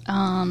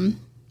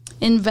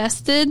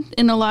 invested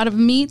in a lot of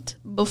meat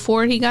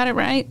before he got it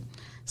right.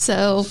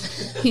 So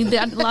he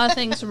did a lot of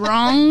things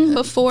wrong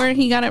before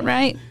he got it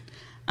right.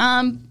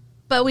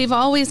 But we've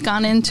always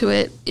gone into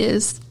it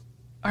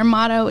our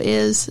motto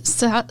is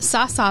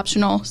sauce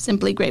optional,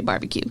 simply great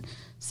barbecue.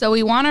 So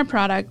we want our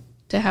product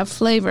to have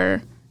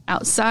flavor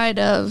outside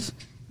of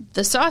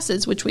the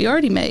sauces, which we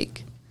already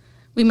make.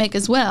 We make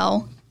as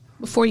well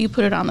before you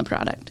put it on the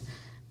product.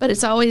 But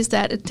it's always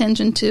that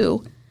attention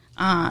to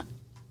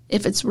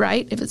if it's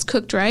right, if it's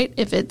cooked right,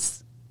 if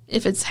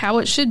it's how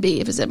it should be,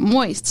 if it's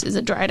moist, is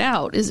it dried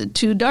out, is it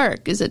too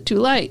dark, is it too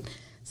light?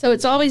 So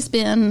it's always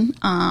been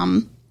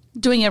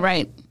doing it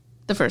right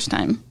the first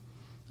time.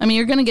 I mean,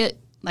 you're going to get,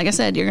 like I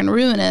said, you're going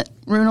to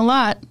ruin a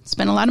lot,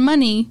 spend a lot of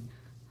money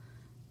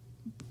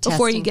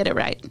before you get it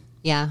right.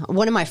 Yeah.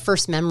 One of my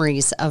first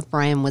memories of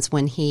Brian was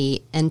when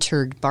he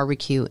entered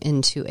barbecue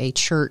into a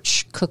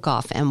church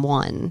cook-off and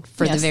won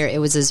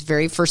it was his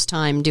very first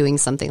time doing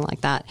something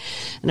like that.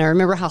 And I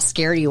remember how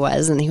scared he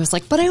was, and he was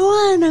like, but I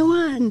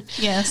won.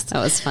 Yes. That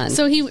was fun.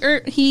 So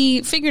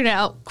he figured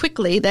out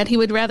quickly that he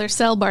would rather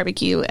sell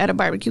barbecue at a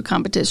barbecue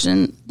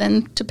competition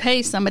than to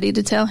pay somebody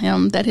to tell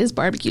him that his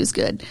barbecue is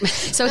good.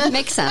 So it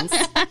makes sense.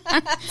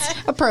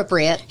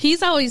 Appropriate.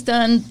 He's always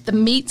done the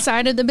meat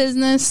side of the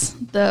business,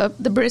 the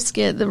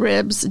brisket, the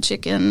ribs, the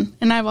chicken,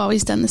 and I've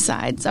always done the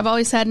sides. I've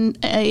always had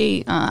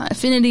a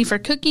affinity for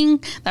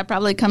cooking. That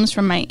probably comes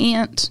from my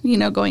aunt,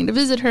 going to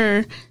visit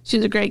her. She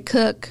was a great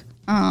cook.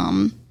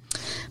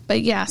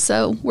 But yeah,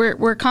 so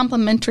we're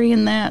complementary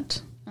in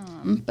that.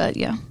 But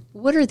yeah.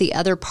 What are the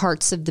other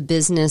parts of the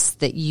business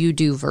that you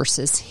do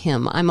versus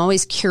him? I'm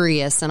always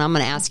curious, and I'm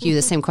going to ask you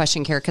the same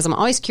question, Kara, because I'm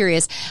always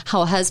curious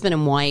how a husband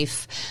and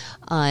wife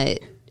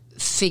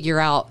figure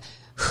out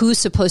who's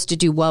supposed to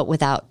do what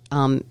without,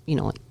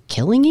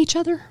 killing each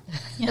other?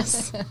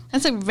 Yes,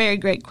 that's a very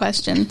great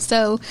question.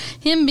 So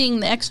him being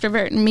the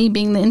extrovert and me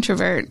being the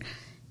introvert,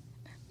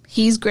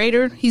 he's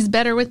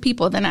better with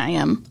people than I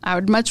am. I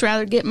would much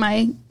rather get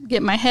my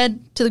head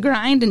to the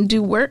grind and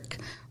do work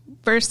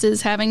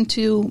versus having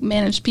to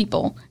manage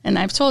people. And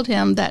I've told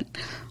him that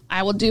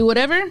I will do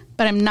whatever,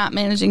 but I'm not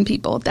managing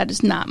people. That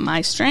is not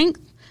my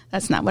strength.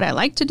 That's not what I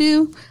like to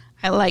do.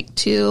 I like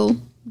to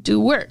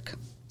do work.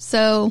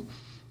 So,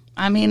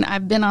 I mean,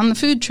 I've been on the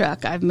food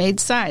truck. I've made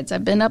sides.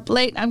 I've been up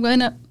late.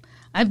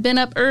 I've been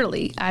up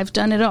early. I've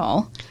done it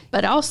all.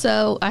 But I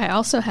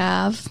also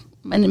have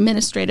an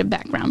administrative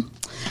background.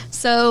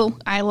 So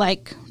I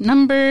like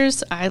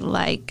numbers. I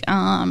like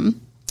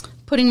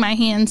putting my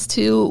hands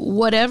to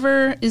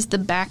whatever is the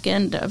back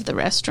end of the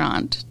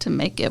restaurant to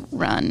make it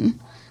run.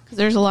 Because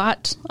there's a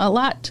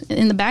lot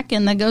in the back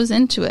end that goes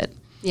into it.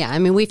 Yeah, I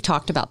mean, we've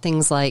talked about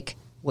things like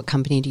what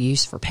company do you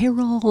use for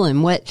payroll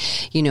and what,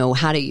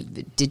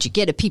 did you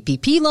get a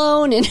PPP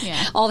loan and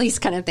all these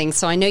kind of things.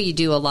 So I know you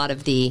do a lot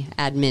of the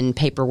admin,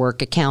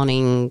 paperwork,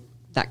 accounting,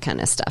 that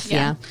kind of stuff.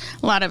 Yeah.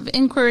 A lot of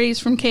inquiries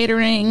from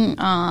catering.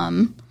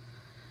 I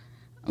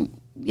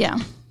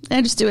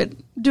just do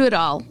it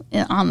all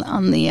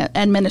on the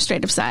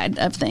administrative side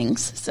of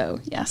things. So,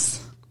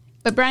 yes.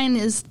 But Brian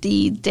is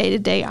the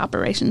day-to-day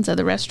operations of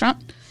the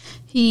restaurant.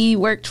 He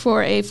worked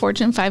for a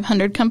Fortune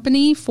 500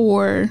 company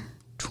for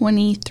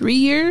 23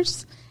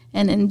 years,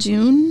 and in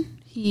June,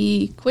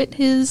 he quit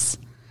his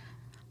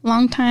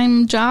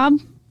longtime job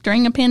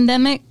during a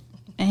pandemic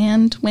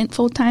and went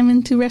full-time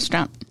into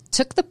restaurant.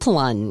 Took the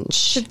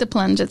plunge.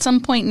 At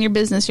some point in your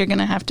business, you're going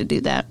to have to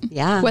do that.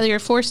 Yeah. Whether you're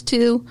forced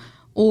to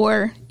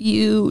or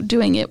you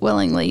doing it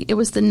willingly, it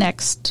was the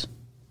next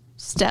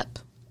step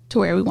to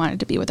where we wanted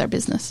to be with our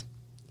business.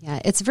 Yeah,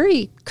 it's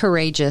very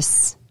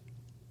courageous.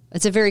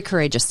 It's a very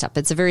courageous step.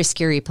 It's a very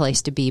scary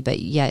place to be, but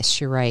yes,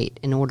 you're right.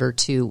 In order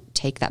to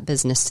take that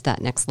business to that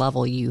next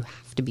level, you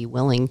have to be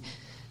willing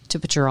to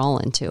put your all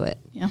into it.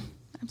 Yeah,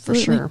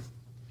 absolutely. For sure.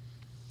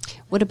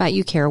 What about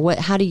you,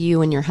 Kara? How do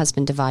you and your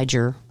husband divide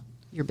your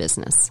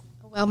business?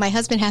 Well, my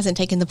husband hasn't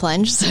taken the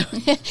plunge, so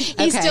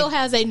he still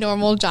has a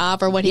normal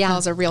job, or what he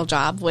calls a real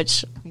job,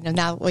 which,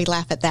 now we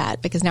laugh at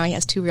that because now he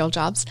has 2 real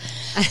jobs.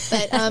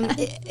 But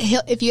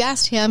if you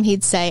asked him,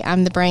 he'd say,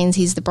 I'm the brains,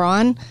 he's the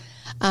brawn.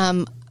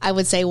 I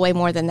would say way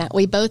more than that.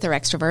 We both are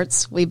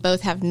extroverts. We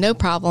both have no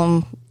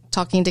problem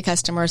talking to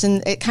customers,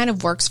 and it kind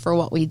of works for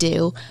what we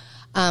do.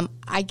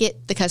 I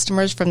get the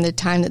customers from the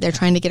time that they're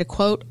trying to get a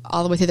quote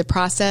all the way through the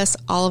process,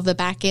 all of the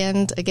back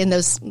end. Again,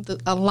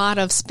 a lot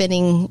of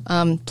spinning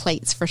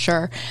plates for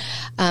sure.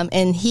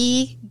 And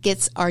he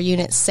gets our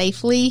units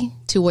safely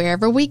to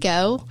wherever we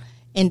go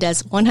and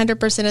does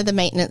 100% of the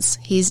maintenance.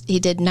 He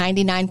did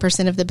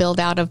 99% of the build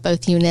out of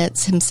both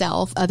units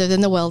himself, other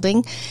than the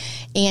welding.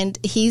 And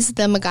he's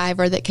the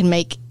MacGyver that can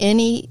make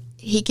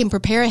he can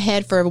prepare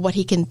ahead for what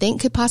he can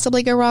think could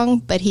possibly go wrong,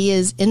 but he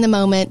is in the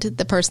moment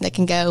the person that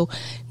can go,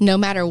 no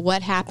matter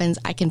what happens,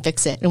 I can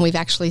fix it. And we've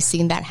actually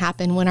seen that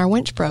happen when our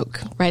winch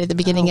broke right at the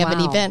beginning of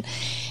an event.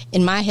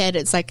 In my head,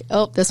 it's like,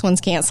 oh, this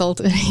one's canceled.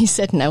 And he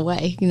said, no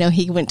way.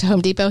 He went to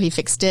Home Depot, he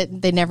fixed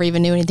it. They never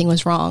even knew anything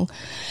was wrong.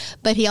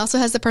 But he also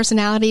has the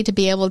personality to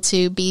be able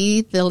to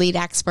be the lead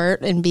expert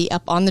and be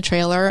up on the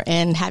trailer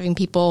and having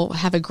people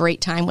have a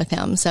great time with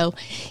him. So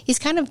he's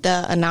kind of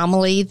the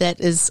anomaly that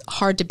is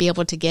hard to be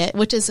able to get,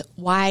 which is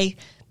why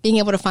being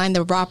able to find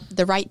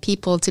the right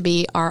people to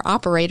be our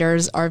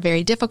operators are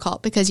very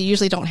difficult, because you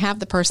usually don't have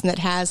the person that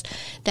has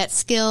that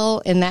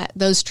skill and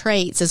those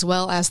traits as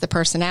well as the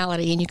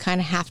personality, and you kind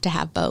of have to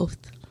have both.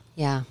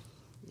 Yeah.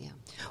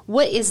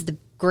 What is the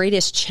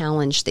greatest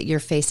challenge that you're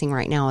facing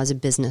right now as a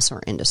business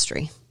or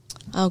industry?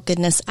 Oh,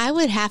 goodness. I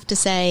would have to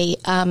say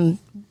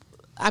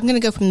I'm going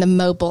to go from the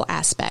mobile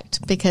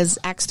aspect, because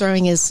axe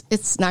throwing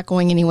it's not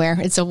going anywhere.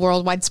 It's a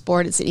worldwide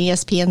sport. It's an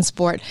ESPN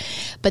sport,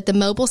 but the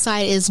mobile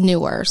side is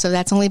newer. So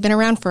that's only been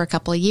around for a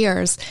couple of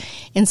years.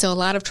 And so a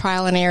lot of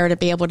trial and error to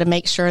be able to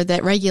make sure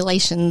that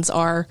regulations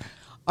are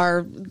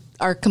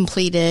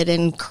completed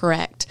and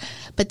correct.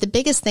 But the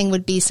biggest thing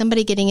would be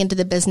somebody getting into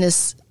the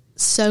business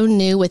so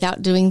new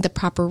without doing the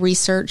proper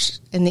research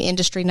and the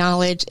industry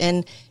knowledge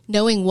and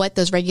knowing what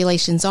those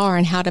regulations are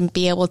and how to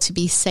be able to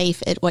be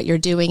safe at what you're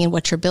doing and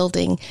what you're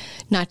building,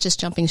 not just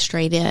jumping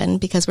straight in,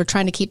 because we're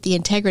trying to keep the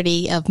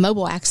integrity of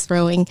mobile axe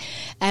throwing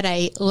at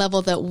a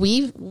level that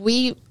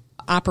we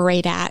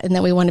operate at and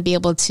that we want to be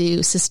able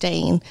to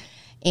sustain.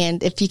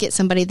 And if you get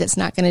somebody that's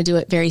not going to do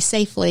it very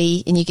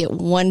safely and you get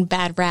one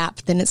bad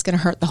rap, then it's going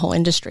to hurt the whole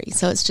industry.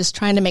 So it's just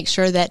trying to make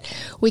sure that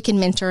we can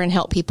mentor and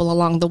help people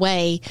along the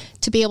way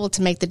to be able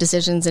to make the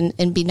decisions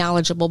and be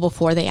knowledgeable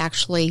before they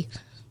actually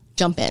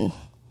jump in.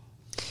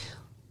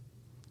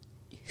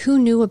 Who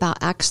knew about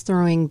axe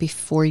throwing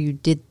before you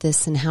did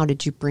this, and how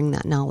did you bring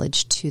that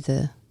knowledge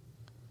did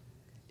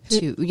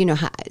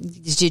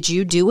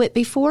you do it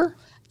before?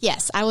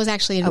 Yes, I was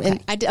actually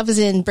I was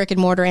in brick and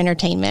mortar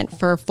entertainment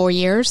for 4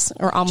 years,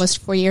 or almost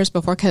 4 years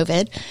before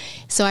COVID.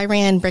 So I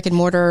ran brick and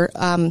mortar,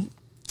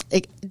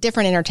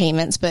 different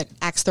entertainments, but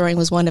axe throwing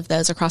was one of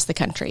those across the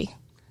country.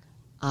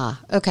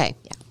 Okay.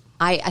 Yeah.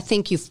 I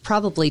think you've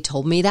probably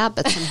told me that,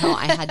 but somehow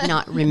I had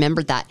not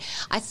remembered that.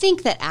 I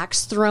think that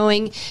axe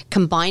throwing,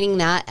 combining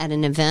that at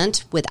an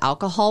event with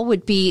alcohol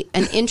would be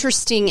an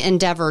interesting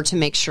endeavor to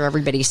make sure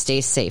everybody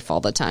stays safe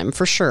all the time,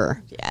 for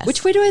sure. Yes.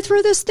 Which way do I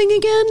throw this thing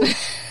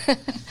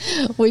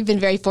again? We've been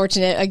very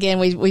fortunate. Again,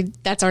 we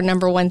that's our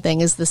number one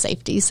thing is the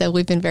safety. So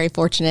we've been very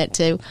fortunate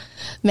to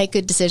make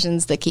good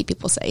decisions that keep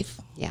people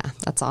safe. Yeah,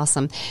 that's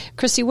awesome.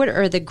 Christy, what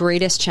are the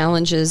greatest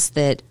challenges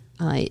that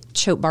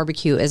Choate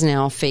Barbecue is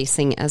now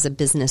facing as a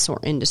business or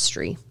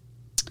industry?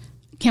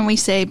 Can we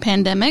say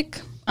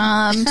pandemic?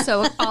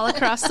 So all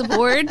across the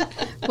board,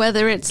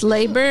 whether it's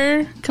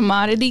labor,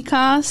 commodity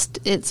cost,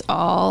 it's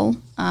all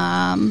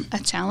a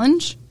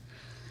challenge.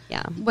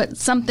 Yeah. What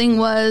something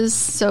was,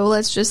 so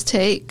let's just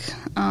take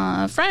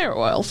fryer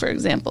oil, for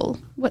example.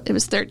 What it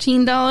was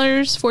 $13,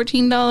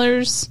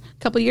 $14 a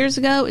couple years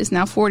ago is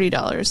now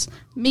 $40.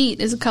 Meat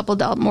is a couple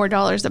more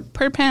dollars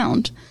per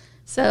pound.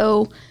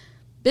 So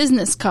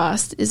business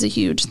cost is a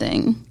huge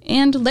thing.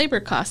 And labor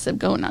costs have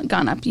gone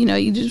up. You know,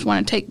 you just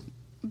want to take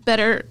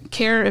better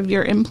care of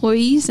your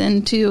employees,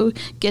 and to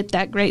get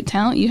that great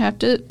talent, you have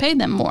to pay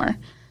them more.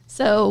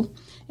 So,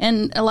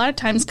 and a lot of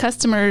times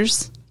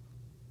customers,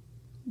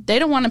 they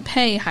don't want to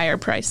pay higher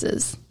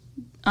prices.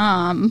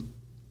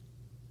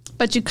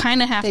 But you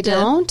kind of have to. They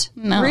don't?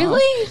 No.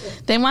 Really?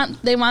 They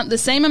want the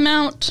same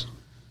amount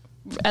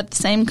at the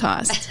same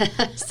cost.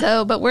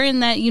 So, but we're in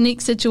that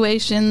unique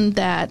situation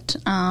that,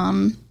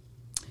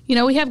 you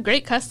know, we have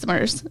great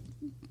customers,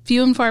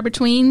 few and far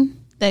between.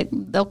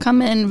 They'll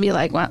come in and be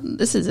like, "Wow,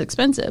 this is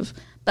expensive,"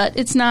 but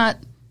it's not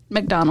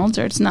McDonald's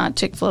or it's not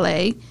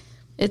Chick-fil-A.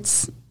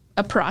 It's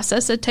a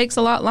process that takes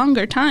a lot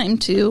longer time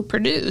to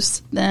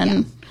produce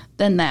than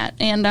that.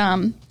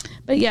 And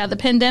but yeah, the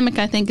pandemic,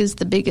 I think, is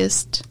the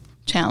biggest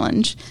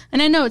challenge.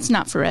 And I know it's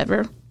not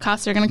forever.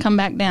 Costs are going to come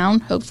back down.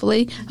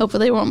 Hopefully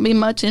there won't be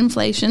much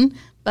inflation.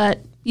 But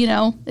you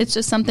know, it's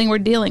just something we're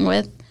dealing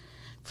with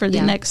for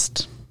the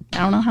next,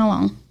 I don't know how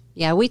long.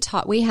 Yeah,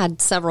 we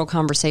had several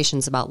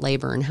conversations about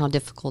labor and how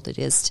difficult it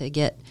is to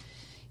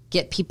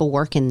get people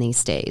working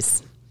these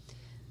days.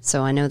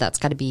 So I know that's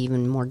got to be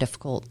even more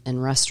difficult in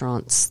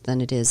restaurants than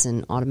it is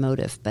in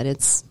automotive, but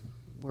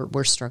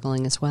we're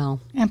struggling as well.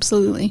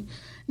 Absolutely.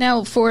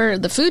 Now, for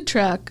the food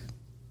truck,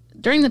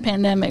 during the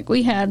pandemic,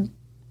 we had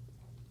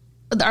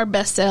our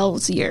best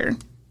sales year,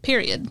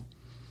 period.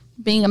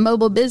 Being a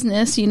mobile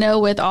business, you know,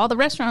 with all the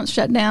restaurants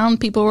shut down,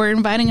 people were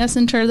inviting us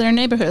into their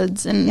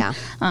neighborhoods, and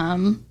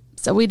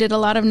so we did a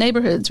lot of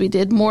neighborhoods. We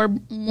did more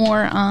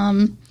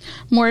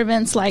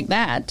events like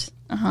that.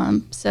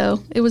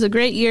 So it was a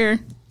great year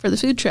for the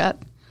food truck,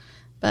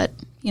 but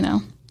you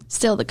know,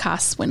 still the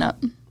costs went up.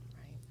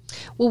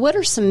 Well, what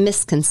are some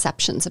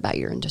misconceptions about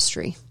your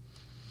industry?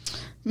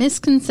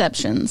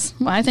 Misconceptions.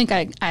 Well, I think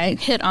I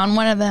hit on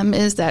one of them,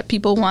 is that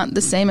people want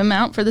the same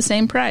amount for the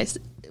same price.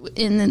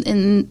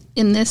 In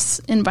this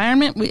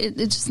environment,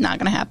 it's just not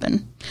going to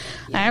happen.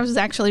 Yeah. I was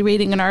actually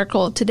reading an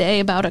article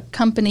today about a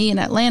company in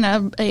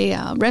Atlanta,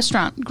 a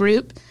restaurant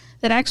group,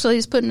 that actually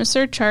is putting a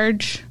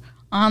surcharge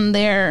on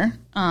their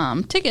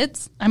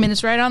tickets. I mean,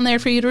 it's right on there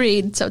for you to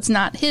read, so it's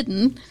not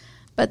hidden.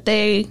 But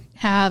they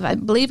have, I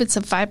believe it's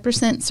a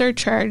 5%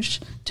 surcharge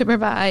to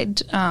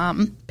provide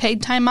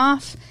paid time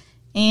off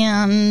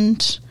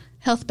and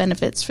health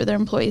benefits for their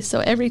employees.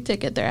 So every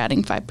ticket, they're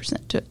adding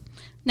 5% to it.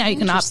 Now, you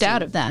can opt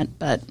out of that,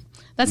 but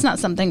that's not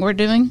something we're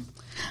doing.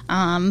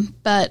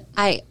 But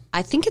I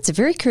think it's a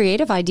very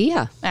creative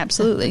idea.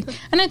 Absolutely.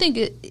 And I think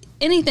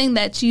anything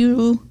that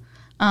you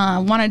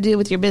want to do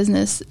with your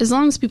business, as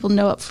long as people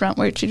know up front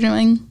what you're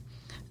doing,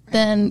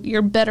 then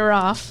you're better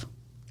off.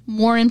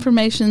 More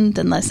information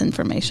than less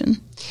information.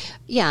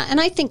 Yeah,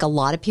 and I think a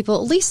lot of people,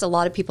 at least a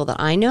lot of people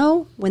that I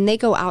know, when they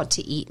go out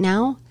to eat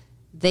now,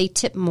 they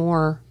tip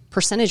more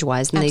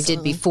percentage-wise than they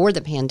did before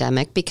the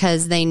pandemic,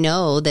 because they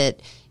know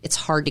that it's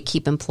hard to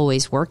keep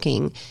employees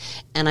working.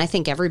 And I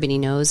think everybody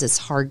knows it's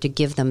hard to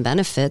give them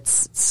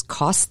benefits. It's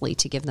costly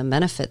to give them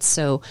benefits.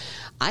 So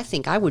I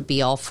think I would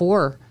be all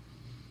for,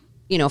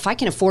 you know, if I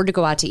can afford to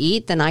go out to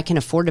eat, then I can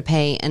afford to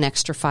pay an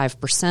extra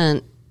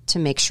 5% to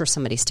make sure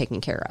somebody's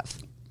taken care of.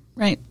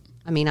 Right.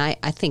 I mean, I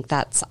think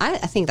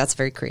that's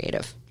very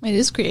creative. It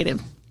is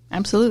creative.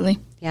 Absolutely.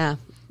 Yeah.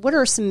 What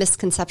are some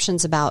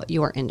misconceptions about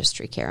your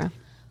industry, Kara?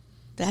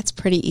 That's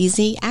pretty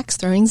easy. Axe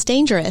throwing's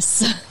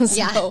dangerous.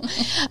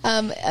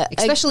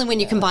 Especially when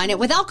you combine it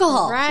with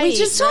alcohol. Right. We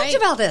just talked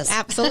about this.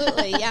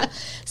 Absolutely. Yeah.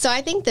 So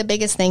I think the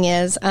biggest thing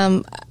is,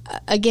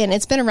 again,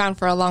 it's been around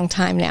for a long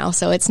time now.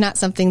 So it's not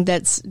something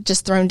that's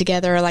just thrown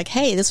together like,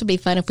 hey, this would be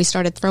fun if we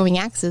started throwing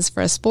axes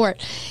for a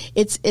sport.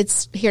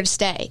 It's here to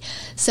stay.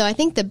 So I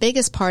think the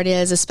biggest part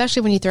is,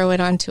 especially when you throw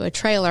it onto a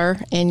trailer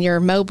and you're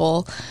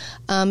mobile,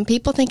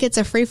 people think it's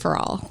a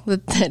free-for-all.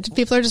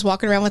 People are just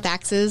walking around with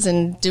axes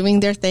and doing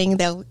their thing.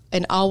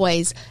 And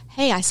always,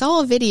 hey, I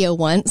saw a video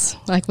once.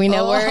 Like, we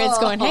know where it's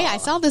going. Hey, I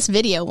saw this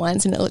video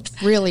once and it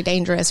looked really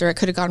dangerous, or it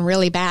could have gone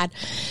really bad.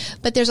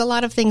 But there's a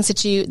lot of things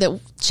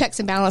that checks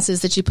and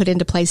balances that you put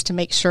into place to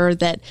make sure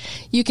that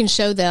you can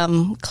show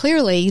them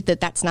clearly that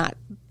that's not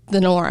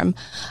the norm.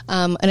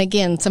 And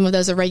again, some of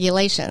those are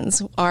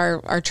regulations.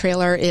 Our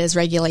trailer is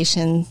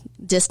regulation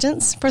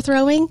distance for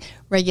throwing,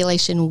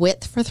 regulation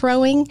width for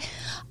throwing.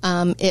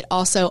 It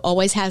also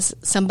always has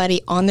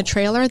somebody on the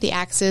trailer. The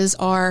axes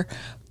are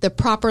the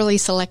properly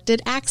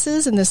selected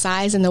axes and the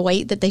size and the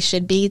weight that they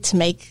should be to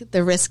make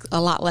the risk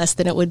a lot less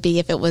than it would be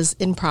if it was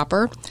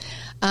improper.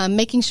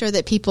 making sure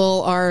that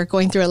people are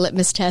going through a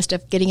litmus test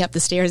of getting up the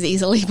stairs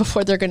easily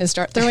before they're going to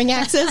start throwing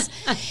axes.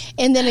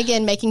 And then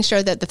again, making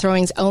sure that the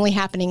throwing's only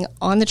happening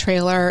on the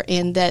trailer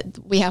and that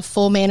we have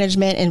full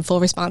management and full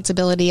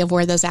responsibility of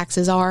where those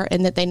axes are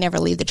and that they never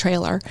leave the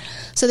trailer.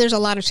 So there's a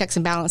lot of checks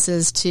and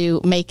balances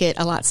to make it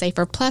a lot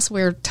safer. Plus,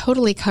 we're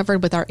totally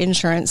covered with our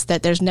insurance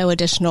that there's no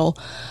additional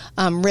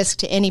risk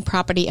to any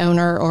property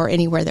owner or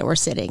anywhere that we're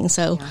sitting.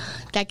 So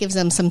that gives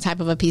them some type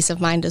of a peace of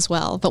mind as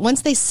well. But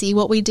once they see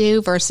what we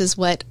do versus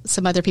what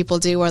some other people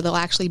do, where they'll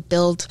actually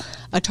build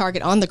a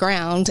target on the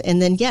ground,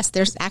 and then yes,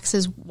 there's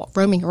axes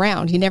roaming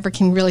around. You never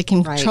can really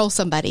control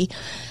somebody.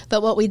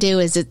 But what we do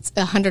is it's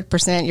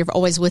 100%. You're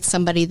always with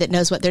somebody that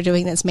knows what they're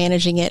doing, that's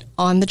managing it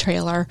on the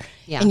trailer,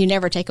 and you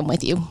never take them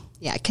with you.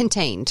 Yeah,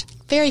 contained.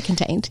 Very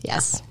contained,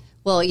 yes.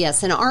 Well,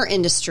 yes, in our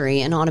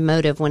industry, in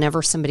automotive,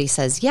 whenever somebody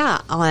says,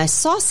 yeah, I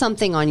saw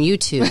something on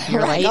YouTube,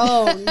 you're like,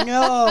 oh,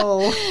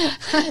 no.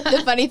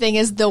 The funny thing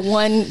is the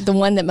one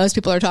that most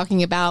people are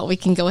talking about, we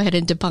can go ahead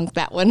and debunk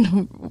that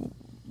one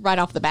right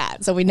off the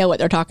bat. So we know what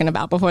they're talking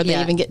about before they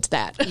even get to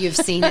that. You've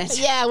seen it.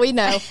 Yeah, we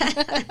know.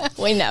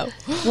 We know.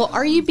 Well,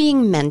 are you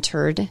being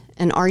mentored,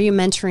 and are you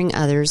mentoring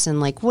others? And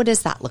like, what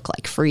does that look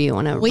like for you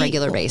on a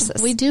regular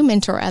basis? We do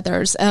mentor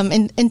others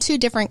in two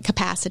different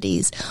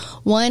capacities.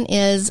 One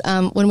is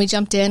when we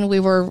jumped in, we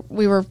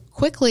were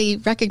quickly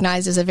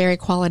recognized as a very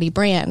quality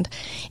brand.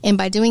 And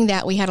by doing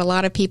that, we had a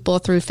lot of people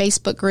through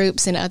Facebook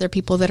groups and other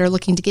people that are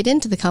looking to get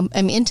into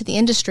the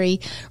industry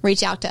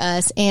reach out to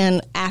us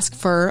and ask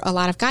for a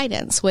lot of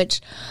guidance,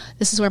 which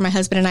this is where my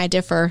husband and I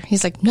differ.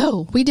 He's like,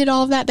 no, we did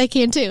all of that. They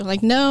can too. I'm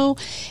like, no,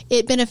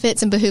 it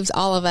benefits and behooves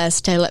all of us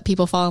to let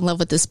people fall in love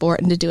with the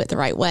sport and to do it the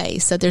right way.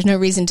 So there's no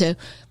reason to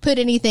put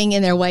anything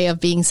in their way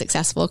of being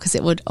successful because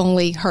it would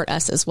only hurt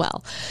us as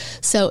well.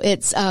 So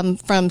it's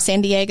from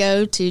San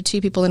Diego to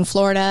 2 people in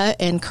Florida,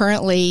 and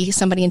currently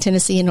somebody in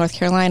Tennessee and North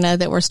Carolina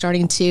that we're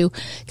starting to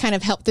kind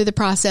of help through the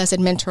process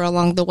and mentor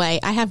along the way.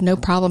 I have no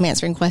problem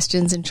answering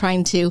questions and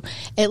trying to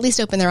at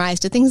least open their eyes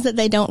to things that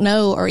they don't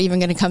know or even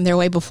going to come their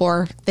way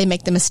before they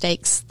make the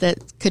mistakes that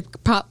could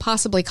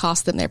possibly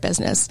cost them their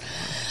business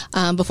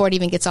before it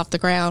even gets off the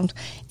ground.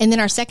 And then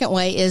our second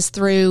way is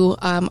through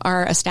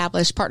our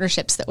established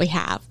partnerships that we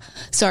have.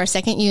 So our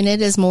second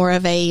unit is more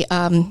of a,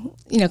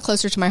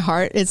 closer to my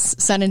heart.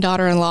 It's son and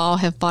daughter-in-law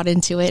have bought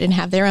into it and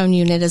have their own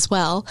unit as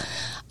well.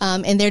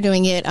 And they're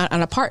doing it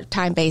on a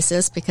part-time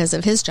basis because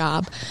of his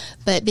job,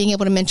 but being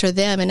able to mentor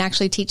them and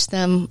actually teach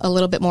them a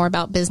little bit more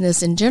about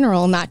business in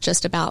general, not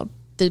just about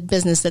the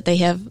business that they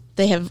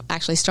have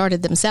actually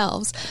started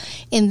themselves.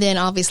 And then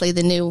obviously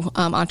the new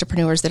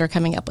entrepreneurs that are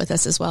coming up with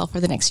us as well for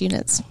the next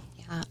units.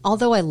 Yeah.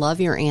 Although I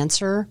love your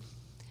answer,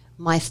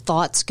 my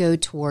thoughts go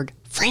toward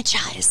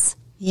franchise.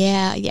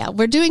 Yeah.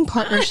 We're doing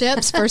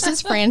partnerships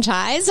versus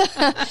franchise.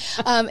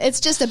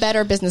 It's just a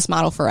better business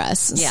model for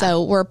us. Yeah.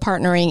 So we're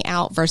partnering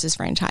out versus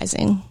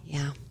franchising.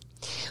 Yeah.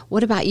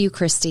 What about you,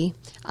 Christy?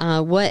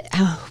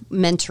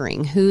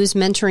 Mentoring? Who's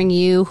mentoring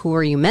you? Who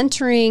are you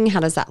mentoring? How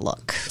does that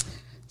look?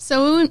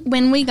 So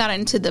when we got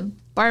into the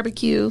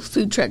barbecue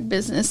food truck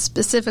business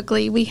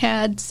specifically, we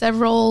had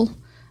several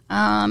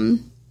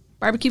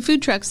barbecue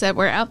food trucks that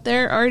were out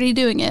there already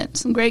doing it.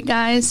 Some great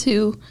guys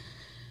who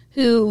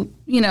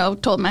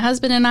told my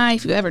husband and I,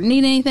 if you ever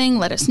need anything,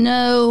 let us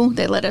know.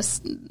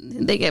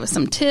 They gave us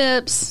some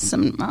tips,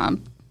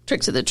 some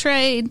tricks of the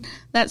trade,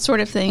 that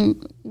sort of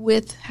thing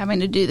with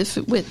having to do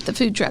with the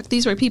food truck.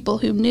 These were people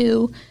who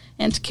knew,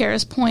 and to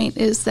Kara's point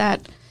is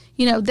that,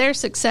 their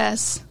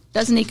success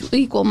doesn't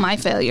equal my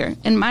failure,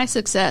 and my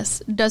success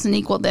doesn't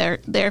equal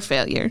their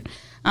failure.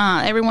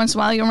 Every once in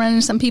a while you'll run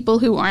into some people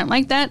who aren't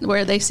like that,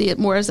 where they see it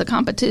more as a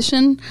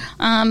competition.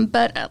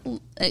 But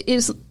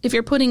if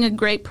you're putting a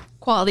great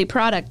quality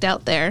product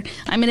out there,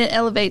 it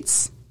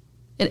elevates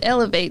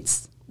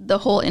the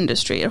whole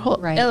industry. It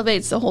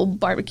elevates the whole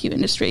barbecue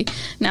industry.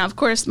 Now, of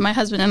course, my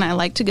husband and I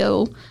like to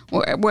go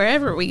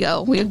wherever we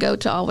go. We go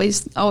to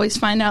always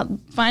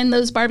find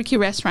those barbecue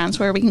restaurants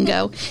where we can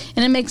go,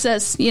 and it makes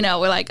us, we're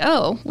like,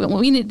 oh, well,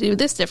 we need to do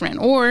this different,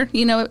 or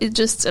it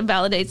just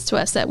validates to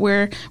us that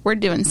we're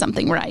doing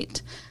something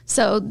right.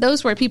 So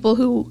those were people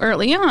who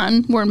early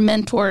on were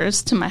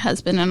mentors to my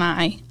husband and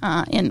I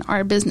in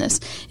our business.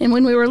 And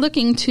when we were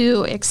looking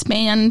to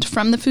expand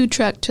from the food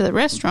truck to the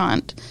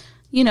restaurant,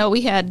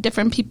 we had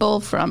different people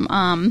from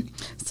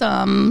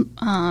some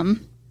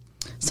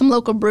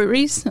local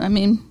breweries.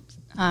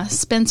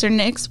 Spencer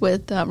Nix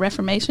with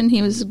Reformation.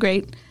 He was a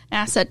great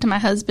asset to my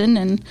husband.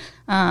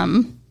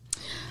 And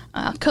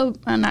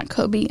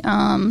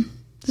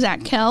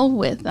Zach Kell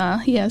with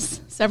he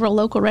has several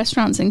local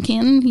restaurants in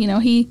Canton.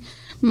 He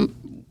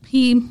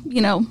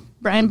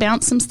Brian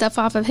bounced some stuff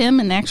off of him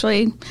and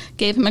actually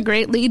gave him a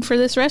great lead for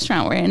this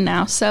restaurant we're in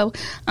now. So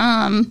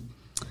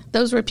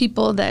those were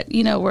people that,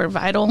 were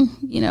vital,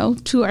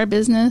 to our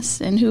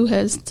business and who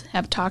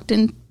have talked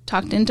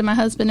into my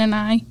husband and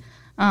I.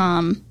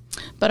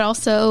 But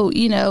also,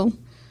 in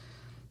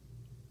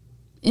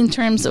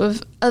terms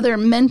of other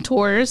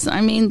mentors,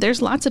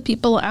 there's lots of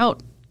people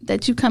out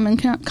that you come in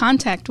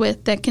contact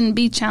with that can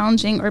be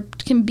challenging or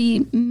can be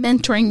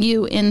mentoring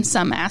you in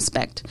some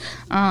aspect.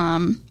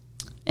 And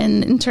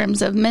in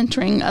terms of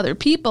mentoring other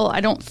people,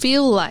 I don't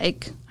feel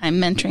like I'm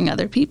mentoring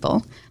other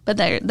people, but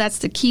that's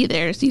the key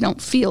there, is you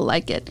don't feel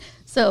like it.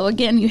 So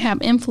again, you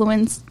have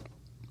influence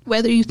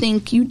whether you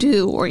think you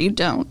do or you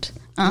don't.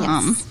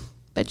 Yes.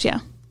 But yeah.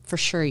 For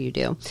sure you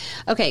do.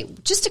 Okay,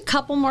 just a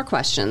couple more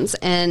questions.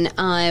 And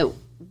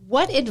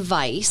what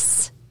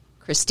advice,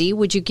 Christy,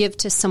 would you give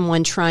to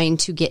someone trying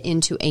to get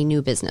into a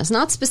new business?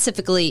 Not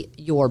specifically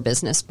your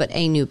business, but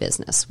a new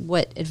business.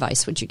 What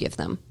advice would you give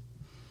them?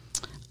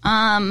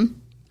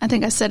 I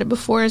think I said it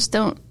before, is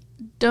don't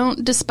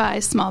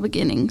despise small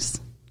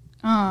beginnings.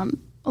 A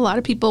lot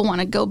of people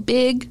want to go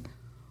big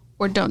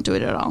or don't do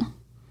it at all.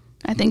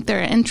 I think there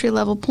are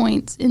entry-level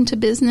points into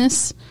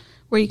business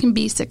where you can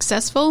be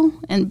successful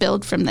and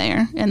build from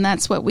there. And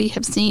that's what we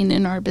have seen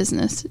in our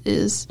business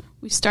is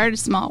we started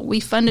small. We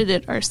funded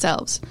it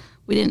ourselves.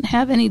 We didn't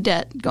have any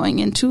debt going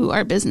into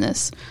our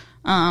business.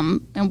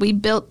 And we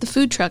built the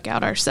food truck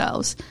out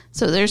ourselves.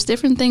 So there's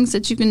different things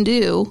that you can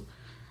do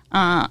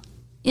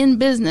in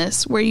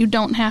business where you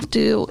don't have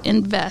to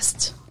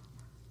invest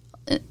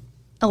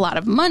a lot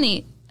of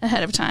money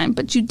ahead of time,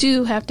 but you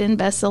do have to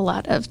invest a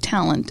lot of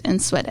talent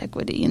and sweat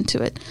equity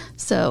into it.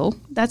 So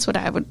that's what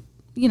I would,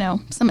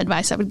 some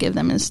advice I would give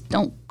them is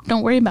don't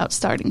worry about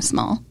starting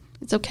small.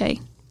 It's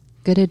okay.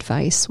 Good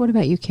advice. What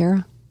about you,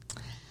 Kara?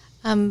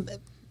 In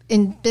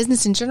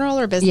business in general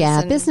or business?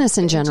 Yeah, business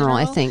in general,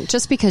 I think.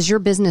 Just because your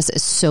business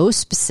is so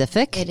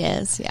specific. It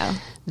is, yeah.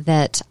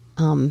 That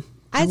I want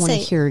to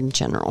hear in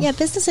general. Yeah,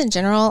 business in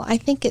general, I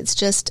think it's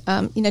just,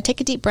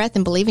 take a deep breath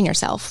and believe in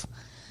yourself.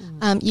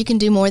 You can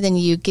do more than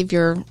you give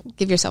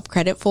yourself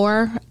credit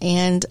for,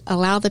 and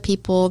allow the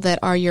people that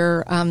are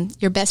your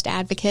best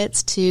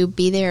advocates to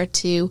be there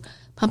to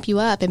pump you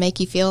up and make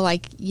you feel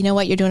like, you know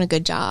what, you're doing a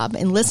good job,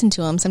 and listen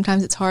to them.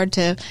 Sometimes it's hard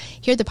to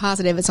hear the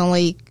positive.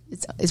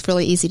 It's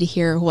really easy to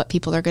hear what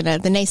people are the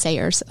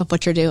naysayers of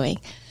what you're doing.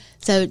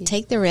 So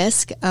take the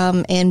risk,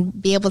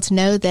 and be able to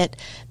know that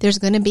there's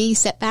going to be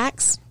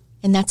setbacks.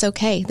 And that's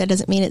okay. That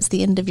doesn't mean it's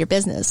the end of your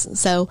business.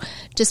 So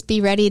just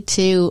be ready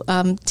to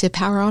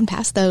power on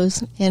past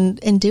those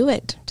and do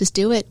it. Just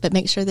do it, but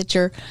make sure that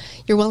you're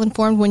well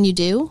informed when you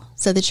do,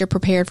 so that you're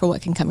prepared for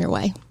what can come your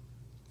way.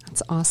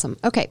 That's awesome.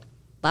 Okay,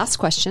 last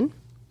question,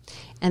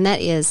 and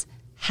that is,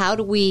 how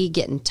do we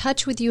get in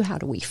touch with you? How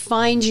do we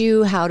find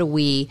you? How do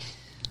we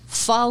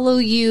follow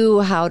you?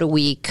 How do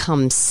we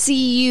come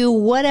see you?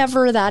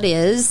 Whatever that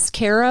is,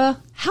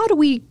 Kara, how do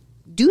we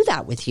do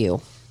that with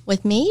you?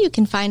 With me, you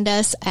can find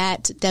us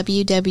at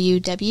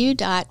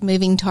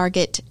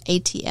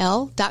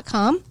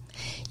www.movingtargetatl.com.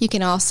 You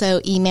can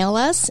also email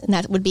us, and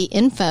that would be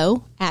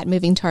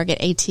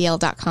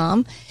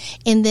info@movingtargetatl.com.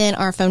 And then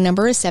our phone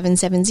number is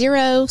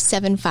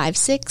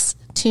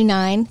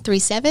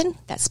 770-756-2937.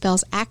 That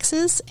spells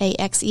Axes,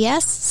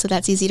 AXES, so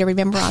that's easy to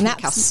remember on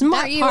that. How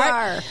smart you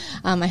are.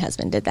 My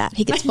husband did that.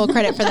 He gets full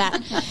credit for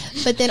that.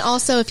 But then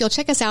also, if you'll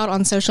check us out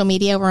on social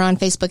media, we're on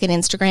Facebook and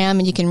Instagram,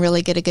 and you can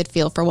really get a good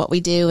feel for what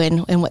we do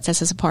and what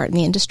sets us apart in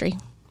the industry.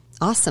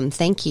 Awesome.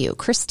 Thank you.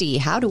 Christy,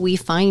 how do we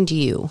find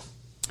you?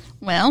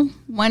 Well,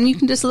 one, you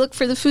can just look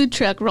for the food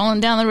truck rolling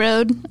down the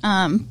road.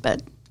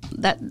 But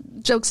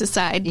that, jokes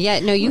aside. Yeah,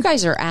 no, you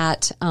guys are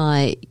at...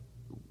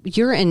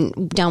 you're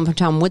in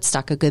downtown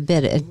Woodstock a good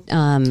bit.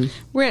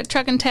 We're at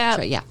Truck and Tap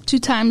 2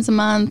 times a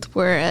month.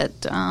 We're at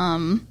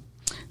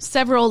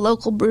several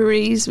local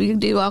breweries. We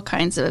do all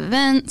kinds of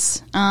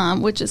events,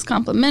 which is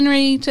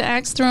complimentary to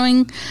axe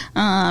throwing.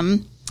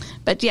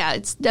 But yeah,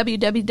 it's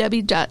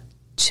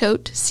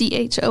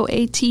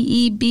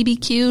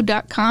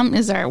www.choatebbq.com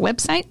is our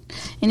website,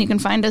 and you can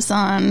find us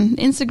on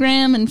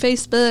Instagram and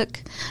Facebook.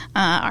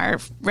 Our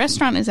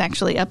restaurant is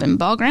actually up in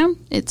Ball Ground.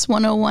 It's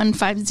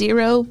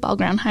 10150 Ball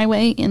Ground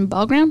Highway in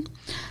Ball Ground.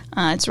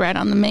 It's right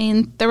on the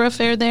main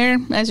thoroughfare there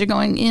as you're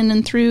going in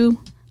and through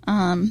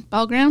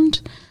Ball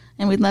Ground,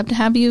 and we'd love to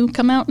have you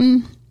come out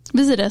and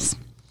visit us.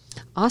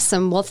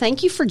 Awesome. Well,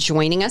 thank you for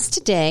joining us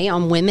today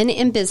on Women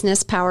in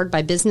Business, powered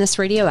by Business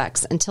Radio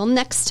X. Until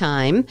next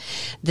time,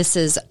 this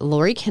is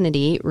Lori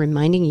Kennedy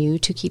reminding you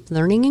to keep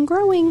learning and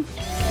growing.